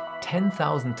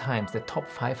 10,000 times the top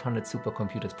 500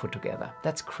 supercomputers put together.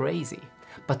 That's crazy.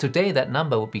 But today that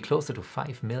number would be closer to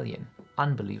 5 million.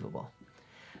 Unbelievable.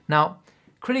 Now,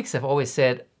 critics have always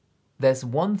said there's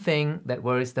one thing that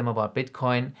worries them about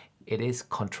Bitcoin. It is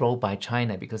controlled by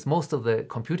China because most of the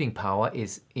computing power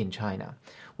is in China.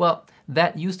 Well,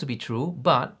 that used to be true,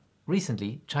 but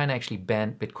recently China actually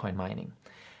banned Bitcoin mining.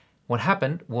 What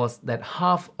happened was that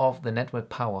half of the network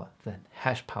power, the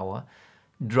hash power,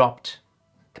 dropped.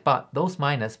 But those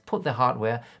miners put their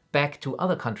hardware back to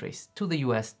other countries, to the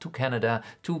US, to Canada,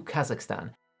 to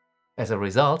Kazakhstan. As a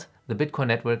result, the Bitcoin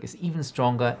network is even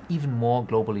stronger, even more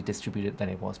globally distributed than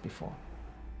it was before.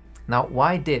 Now,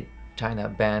 why did China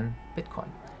ban Bitcoin?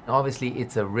 Obviously,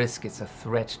 it's a risk, it's a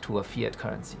threat to a fiat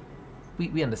currency.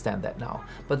 We understand that now.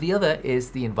 But the other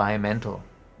is the environmental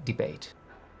debate.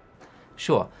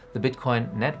 Sure, the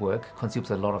Bitcoin network consumes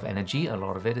a lot of energy, a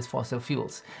lot of it is fossil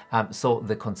fuels. So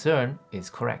the concern is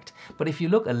correct. But if you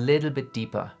look a little bit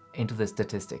deeper into the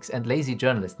statistics, and lazy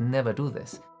journalists never do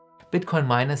this, Bitcoin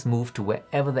miners move to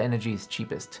wherever the energy is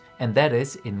cheapest. And that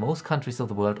is, in most countries of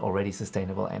the world, already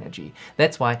sustainable energy.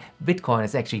 That's why Bitcoin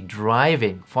is actually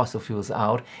driving fossil fuels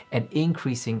out and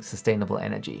increasing sustainable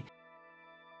energy.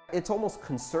 It's almost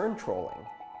concern trolling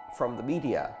from the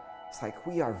media. It's like,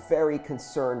 we are very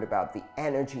concerned about the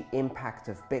energy impact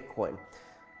of Bitcoin.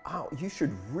 Oh, you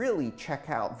should really check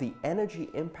out the energy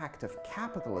impact of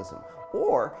capitalism,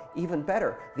 or even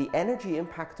better, the energy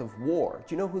impact of war.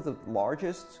 Do you know who the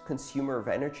largest consumer of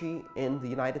energy in the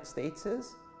United States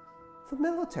is? The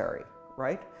military,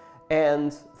 right?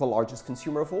 And the largest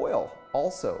consumer of oil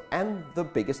also. And the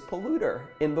biggest polluter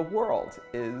in the world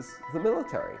is the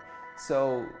military.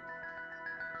 So,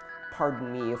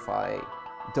 pardon me if I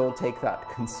don't take that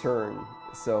concern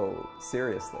so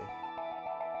seriously.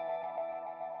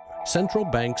 Central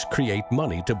banks create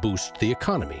money to boost the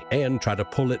economy and try to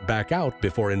pull it back out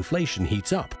before inflation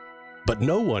heats up. But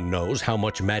no one knows how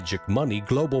much magic money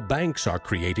global banks are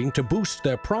creating to boost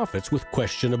their profits with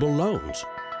questionable loans.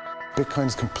 Bitcoin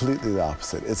is completely the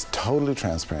opposite. It's totally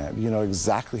transparent. You know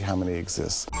exactly how many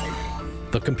exist.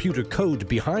 The computer code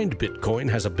behind Bitcoin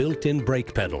has a built-in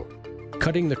brake pedal,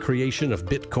 cutting the creation of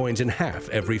Bitcoins in half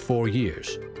every 4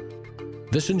 years.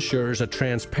 This ensures a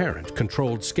transparent,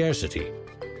 controlled scarcity,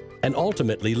 and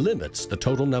ultimately limits the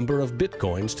total number of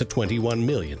Bitcoins to 21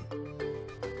 million.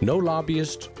 No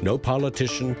lobbyist, no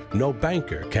politician, no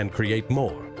banker can create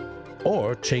more,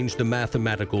 or change the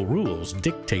mathematical rules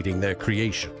dictating their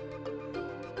creation.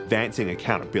 Advancing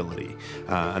accountability.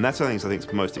 And that's one of the things I think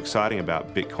is most exciting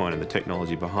about Bitcoin and the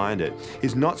technology behind it,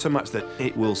 is not so much that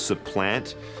it will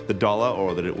supplant the dollar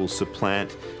or that it will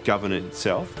supplant government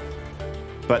itself,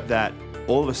 but that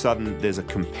all of a sudden there's a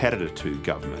competitor to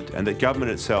government, and that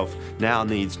government itself now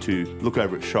needs to look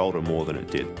over its shoulder more than it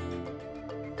did.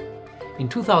 In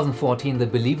 2014, the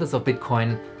believers of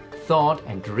Bitcoin thought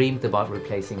and dreamed about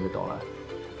replacing the dollar.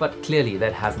 But clearly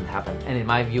that hasn't happened, and in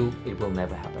my view, it will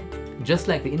never happen. Just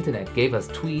like the internet gave us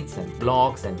tweets and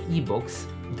blogs and ebooks,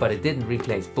 but it didn't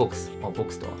replace books or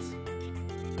bookstores.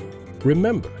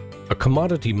 Remember, a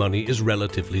commodity money is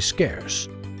relatively scarce,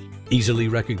 easily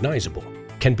recognizable,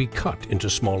 can be cut into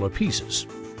smaller pieces.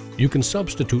 You can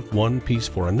substitute one piece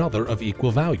for another of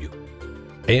equal value,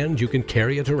 and you can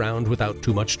carry it around without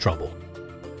too much trouble.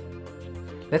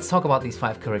 Let's talk about these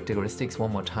 5 characteristics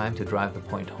one more time to drive the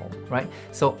point home, right?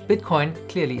 So Bitcoin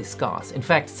clearly is scarce. In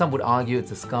fact, some would argue it's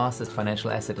the scarcest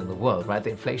financial asset in the world, right? The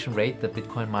inflation rate, the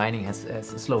Bitcoin mining has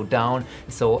slowed down,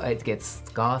 so it gets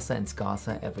scarcer and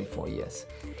scarcer every 4 years.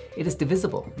 It is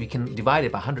divisible. We can divide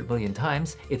it by 100 million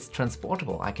times. It's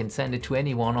transportable. I can send it to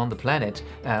anyone on the planet.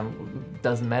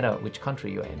 Doesn't matter which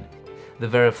country you're in. The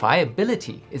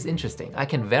verifiability is interesting. I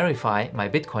can verify my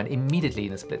Bitcoin immediately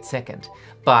in a split second,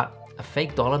 but a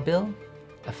fake dollar bill,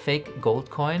 a fake gold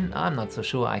coin, I'm not so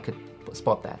sure I could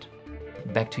spot that.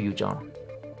 Back to you, John.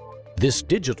 This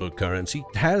digital currency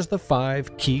has the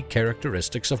 5 key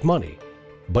characteristics of money,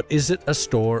 but is it a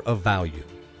store of value?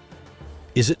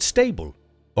 Is it stable,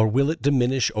 or will it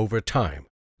diminish over time,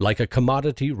 like a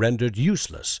commodity rendered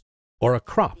useless, or a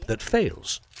crop that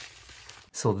fails?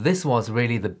 So this was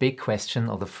really the big question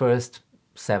of the first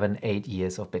 7-8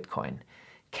 years of Bitcoin.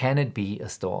 Can it be a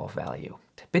store of value?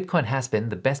 Bitcoin has been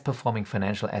the best performing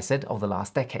financial asset of the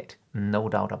last decade, no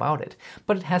doubt about it.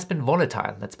 But it has been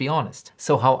volatile, let's be honest.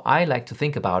 So how I like to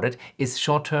think about it is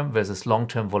short-term versus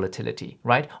long-term volatility,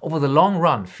 right? Over the long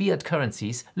run, fiat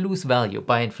currencies lose value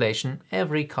by inflation.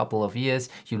 Every couple of years,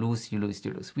 you lose, you lose,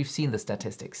 you lose. We've seen the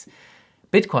statistics.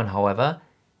 Bitcoin, however,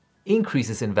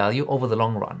 increases in value over the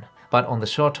long run. But on the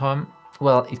short term,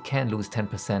 well, it can lose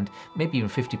 10%, maybe even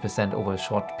 50% over a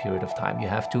short period of time. You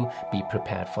have to be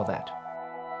prepared for that.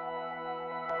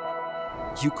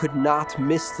 You could not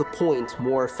miss the point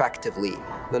more effectively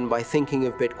than by thinking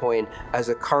of Bitcoin as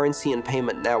a currency and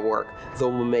payment network that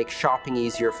will make shopping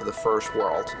easier for the first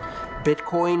world.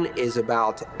 Bitcoin is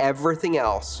about everything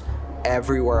else,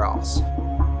 everywhere else.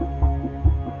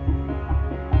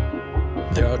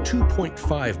 There are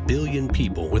 2.5 billion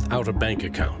people without a bank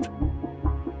account.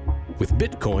 With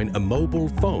Bitcoin, a mobile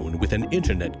phone with an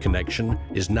internet connection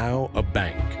is now a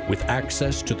bank with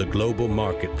access to the global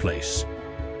marketplace.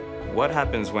 What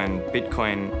happens when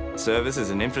Bitcoin services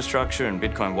and infrastructure and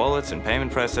Bitcoin wallets and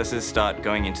payment processors start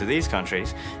going into these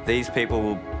countries? These people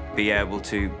will be able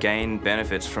to gain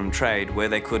benefits from trade where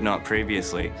they could not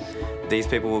previously. These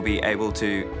people will be able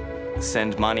to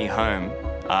send money home,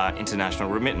 international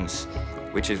remittance,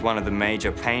 which is one of the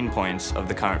major pain points of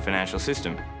the current financial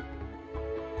system.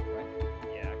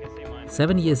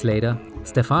 7 years later,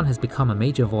 Stefan has become a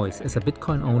major voice as a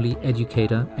Bitcoin-only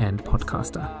educator and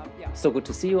podcaster. So good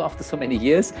to see you after so many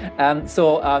years.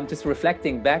 Just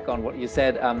reflecting back on what you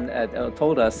said,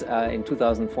 told us in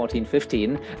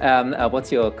 2014-15,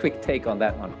 what's your quick take on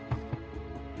that one?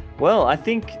 Well, I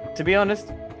think, to be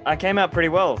honest, I came out pretty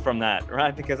well from that,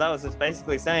 right? Because I was just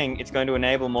basically saying it's going to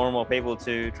enable more and more people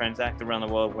to transact around the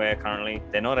world where currently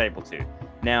they're not able to.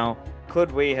 Now,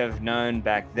 could we have known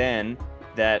back then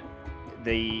that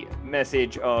the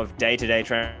message of day-to-day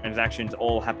transactions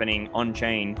all happening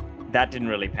on-chain, that didn't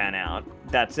really pan out?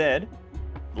 That said,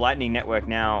 Lightning Network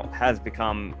now has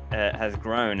become, has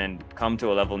grown and come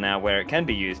to a level now where it can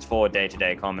be used for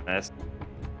day-to-day commerce.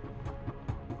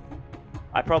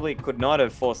 I probably could not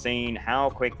have foreseen how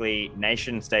quickly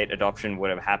nation-state adoption would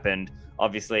have happened.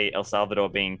 Obviously, El Salvador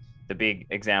being the big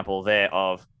example there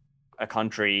of a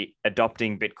country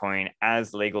adopting Bitcoin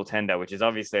as legal tender, which is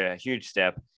obviously a huge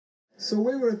step. So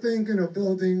we were thinking of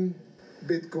building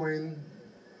Bitcoin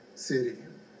City.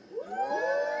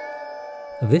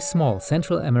 This small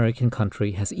Central American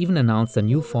country has even announced a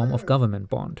new form of government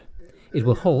bond. It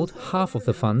will hold half of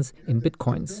the funds in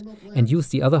bitcoins and use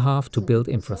the other half to build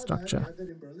infrastructure.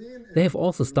 They have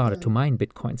also started to mine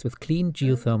bitcoins with clean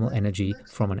geothermal energy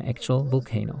from an actual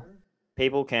volcano.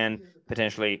 People can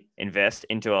potentially invest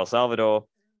into El Salvador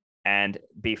and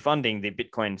be funding the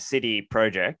Bitcoin City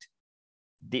project.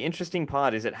 The interesting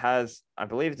part is it has, I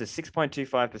believe it's a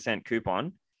 6.25%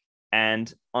 coupon.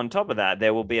 And on top of that,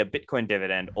 there will be a Bitcoin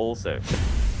dividend also.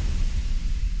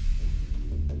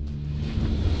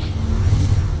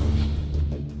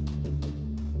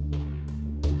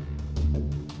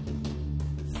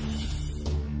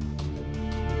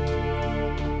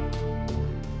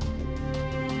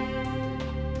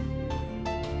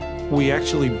 We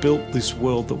actually built this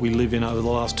world that we live in over the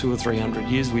last 200 or 300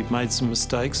 years. We've made some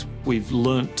mistakes. We've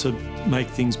learnt to make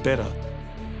things better.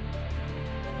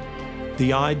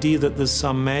 The idea that there's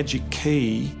some magic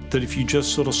key, that if you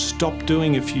just sort of stop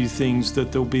doing a few things,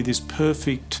 that there'll be this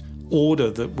perfect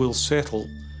order that will settle,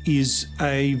 is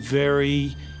a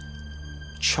very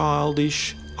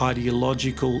childish,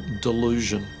 ideological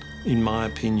delusion, in my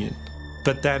opinion.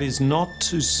 But that is not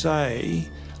to say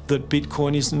that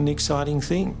Bitcoin isn't an exciting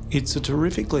thing. It's a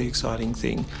terrifically exciting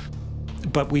thing.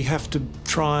 But we have to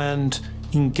try and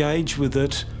engage with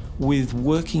it with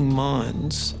working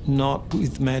minds, not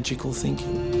with magical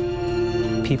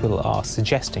thinking. People are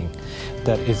suggesting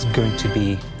that it's going to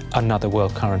be another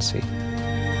world currency,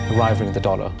 rivaling the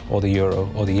dollar or the euro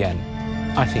or the yen.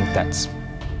 I think that's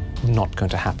not going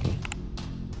to happen.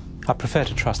 I prefer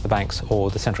to trust the banks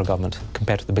or the central government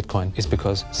compared to the Bitcoin is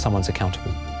because someone's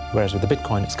accountable. Whereas with the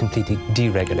Bitcoin, it's completely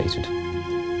deregulated.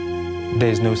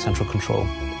 There's no central control.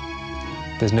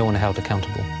 There's no one held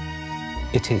accountable.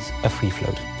 It is a free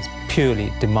float. It's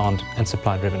purely demand and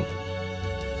supply driven.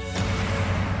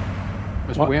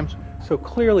 Mr. Williams? So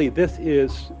clearly this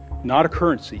is not a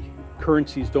currency.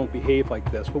 Currencies don't behave like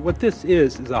this. But what this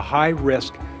is a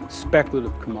high-risk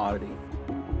speculative commodity.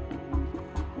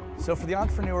 So for the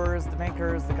entrepreneurs, the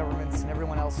bankers, the governments, and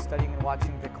everyone else studying and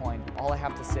watching Bitcoin, all I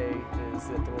have to say is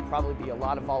that there will probably be a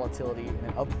lot of volatility and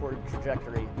an upward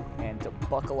trajectory, and to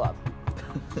buckle up.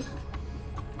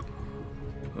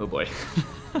 Oh boy.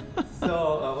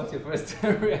 So, what's your first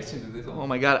reaction to this one? Oh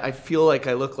my God, I feel like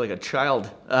I look like a child.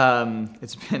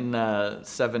 It's been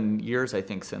 7 years, I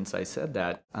think, since I said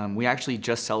that. We actually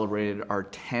just celebrated our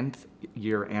 10th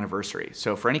year anniversary.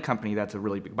 So for any company, that's a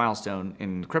really big milestone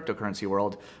in the cryptocurrency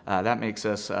world. That makes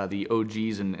us the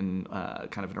OGs and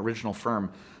kind of an original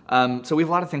firm. So we have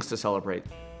a lot of things to celebrate.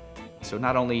 So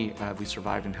not only have we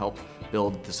survived and helped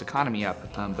build this economy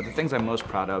up, but the things I'm most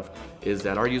proud of is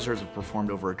that our users have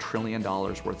performed over $1 trillion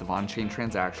worth of on-chain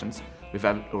transactions. We've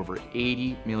had over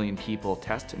 80 million people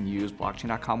test and use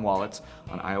blockchain.com wallets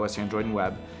on iOS, Android, and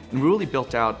web, and we really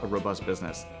built out a robust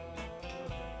business.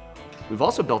 We've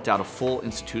also built out a full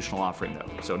institutional offering though.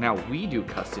 So now we do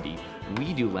custody,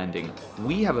 we do lending,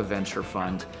 we have a venture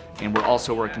fund, and we're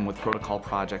also working with protocol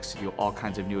projects to do all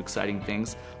kinds of new exciting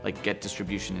things like get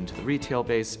distribution into the retail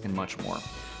base and much more.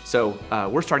 So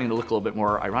we're starting to look a little bit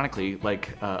more ironically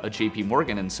like a JP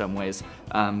Morgan in some ways,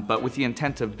 but with the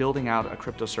intent of building out a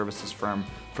crypto services firm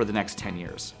for the next 10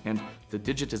 years. And the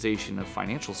digitization of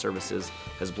financial services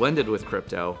has blended with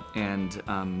crypto, and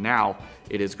now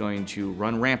it is going to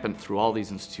run rampant through all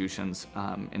these institutions.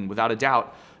 And without a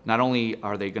doubt, not only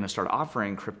are they going to start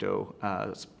offering crypto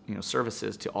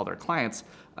services to all their clients,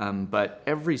 but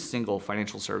every single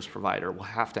financial service provider will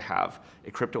have to have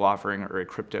a crypto offering or a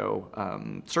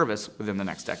crypto service within the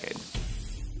next decade.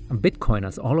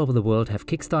 Bitcoiners all over the world have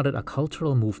kickstarted a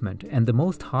cultural movement, and the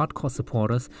most hardcore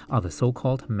supporters are the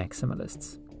so-called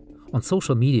maximalists. On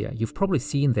social media, you've probably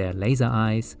seen their laser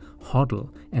eyes,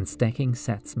 hodl, and stacking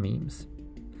sats memes.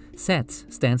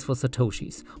 Sats stands for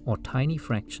Satoshis, or tiny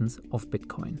fractions of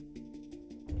Bitcoin.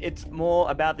 It's more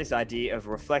about this idea of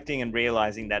reflecting and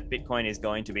realizing that Bitcoin is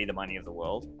going to be the money of the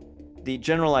world. The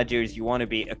general idea is you want to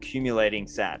be accumulating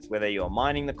sats, whether you're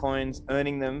mining the coins,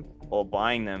 earning them, or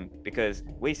buying them, because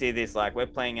we see this like we're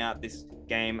playing out this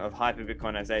game of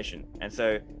hyper-Bitcoinization. And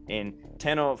so in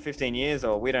 10 or 15 years,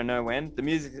 or we don't know when, the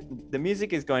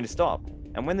music is going to stop.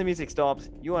 And when the music stops,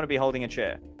 you want to be holding a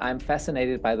chair. I'm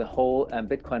fascinated by the whole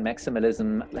Bitcoin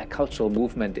maximalism, like cultural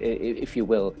movement, if you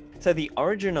will. So the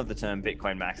origin of the term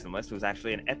Bitcoin maximalist was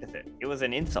actually an epithet. It was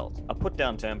an insult, a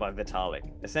put-down term by Vitalik.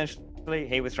 Essentially,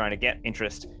 he was trying to get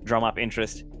interest, drum up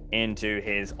interest into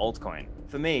his altcoin.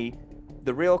 For me,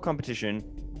 the real competition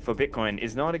for Bitcoin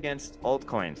is not against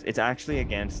altcoins. It's actually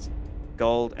against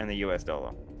gold and the US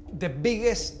dollar. The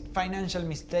biggest financial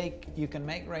mistake you can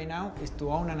make right now is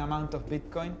to own an amount of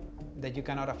Bitcoin that you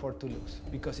cannot afford to lose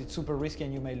because it's super risky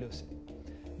and you may lose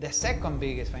it. The second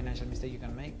biggest financial mistake you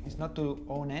can make is not to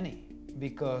own any,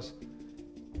 because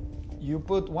you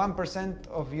put 1%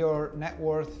 of your net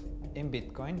worth in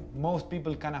Bitcoin. Most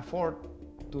people can afford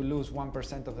to lose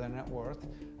 1% of their net worth.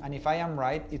 And if I am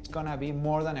right, it's gonna be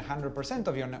more than 100%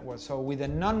 of your net worth. So with a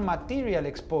non-material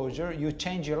exposure, you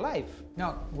change your life.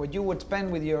 Now, what you would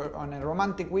spend on a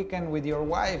romantic weekend with your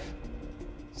wife,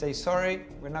 say, sorry,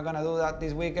 we're not gonna do that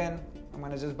this weekend. I'm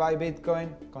gonna just buy Bitcoin,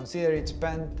 consider it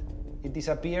spent, it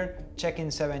disappeared, check in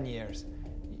 7 years.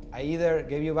 I either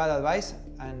gave you bad advice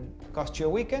and cost you a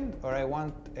weekend, or I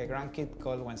want a grandkid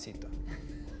called Juancito.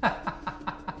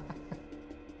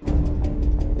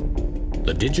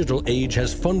 The digital age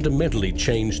has fundamentally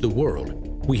changed the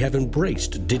world. We have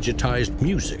embraced digitized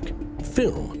music,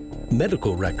 film,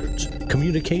 medical records,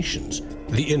 communications,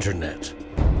 the internet.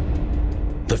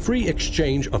 The free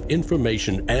exchange of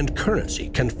information and currency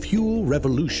can fuel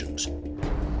revolutions,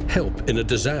 help in a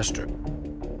disaster.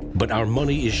 But our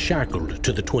money is shackled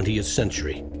to the 20th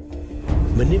century,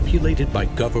 manipulated by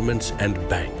governments and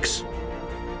banks.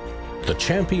 The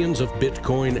champions of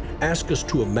Bitcoin ask us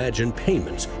to imagine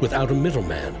payments without a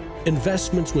middleman,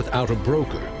 investments without a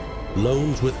broker,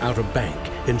 loans without a bank,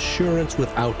 insurance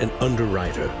without an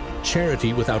underwriter,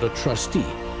 charity without a trustee,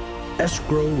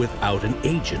 escrow without an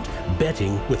agent,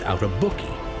 betting without a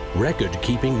bookie, record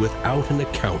keeping without an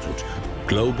accountant,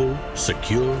 global,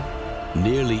 secure,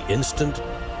 nearly instant,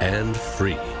 and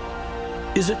free.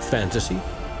 Is it fantasy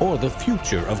or the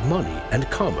future of money and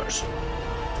commerce?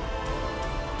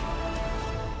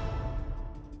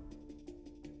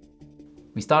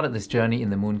 We started this journey in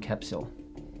the moon capsule.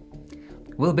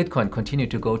 Will Bitcoin continue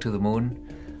to go to the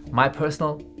moon? My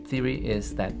personal theory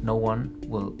is that no one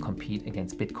will compete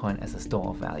against Bitcoin as a store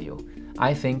of value.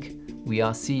 I think we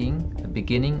are seeing the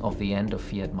beginning of the end of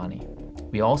fiat money.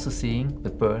 We are also seeing the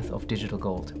birth of digital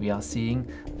gold. We are seeing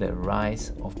the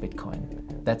rise of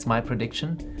Bitcoin. That's my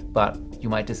prediction, but you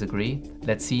might disagree.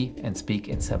 Let's see and speak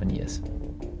in 7 years.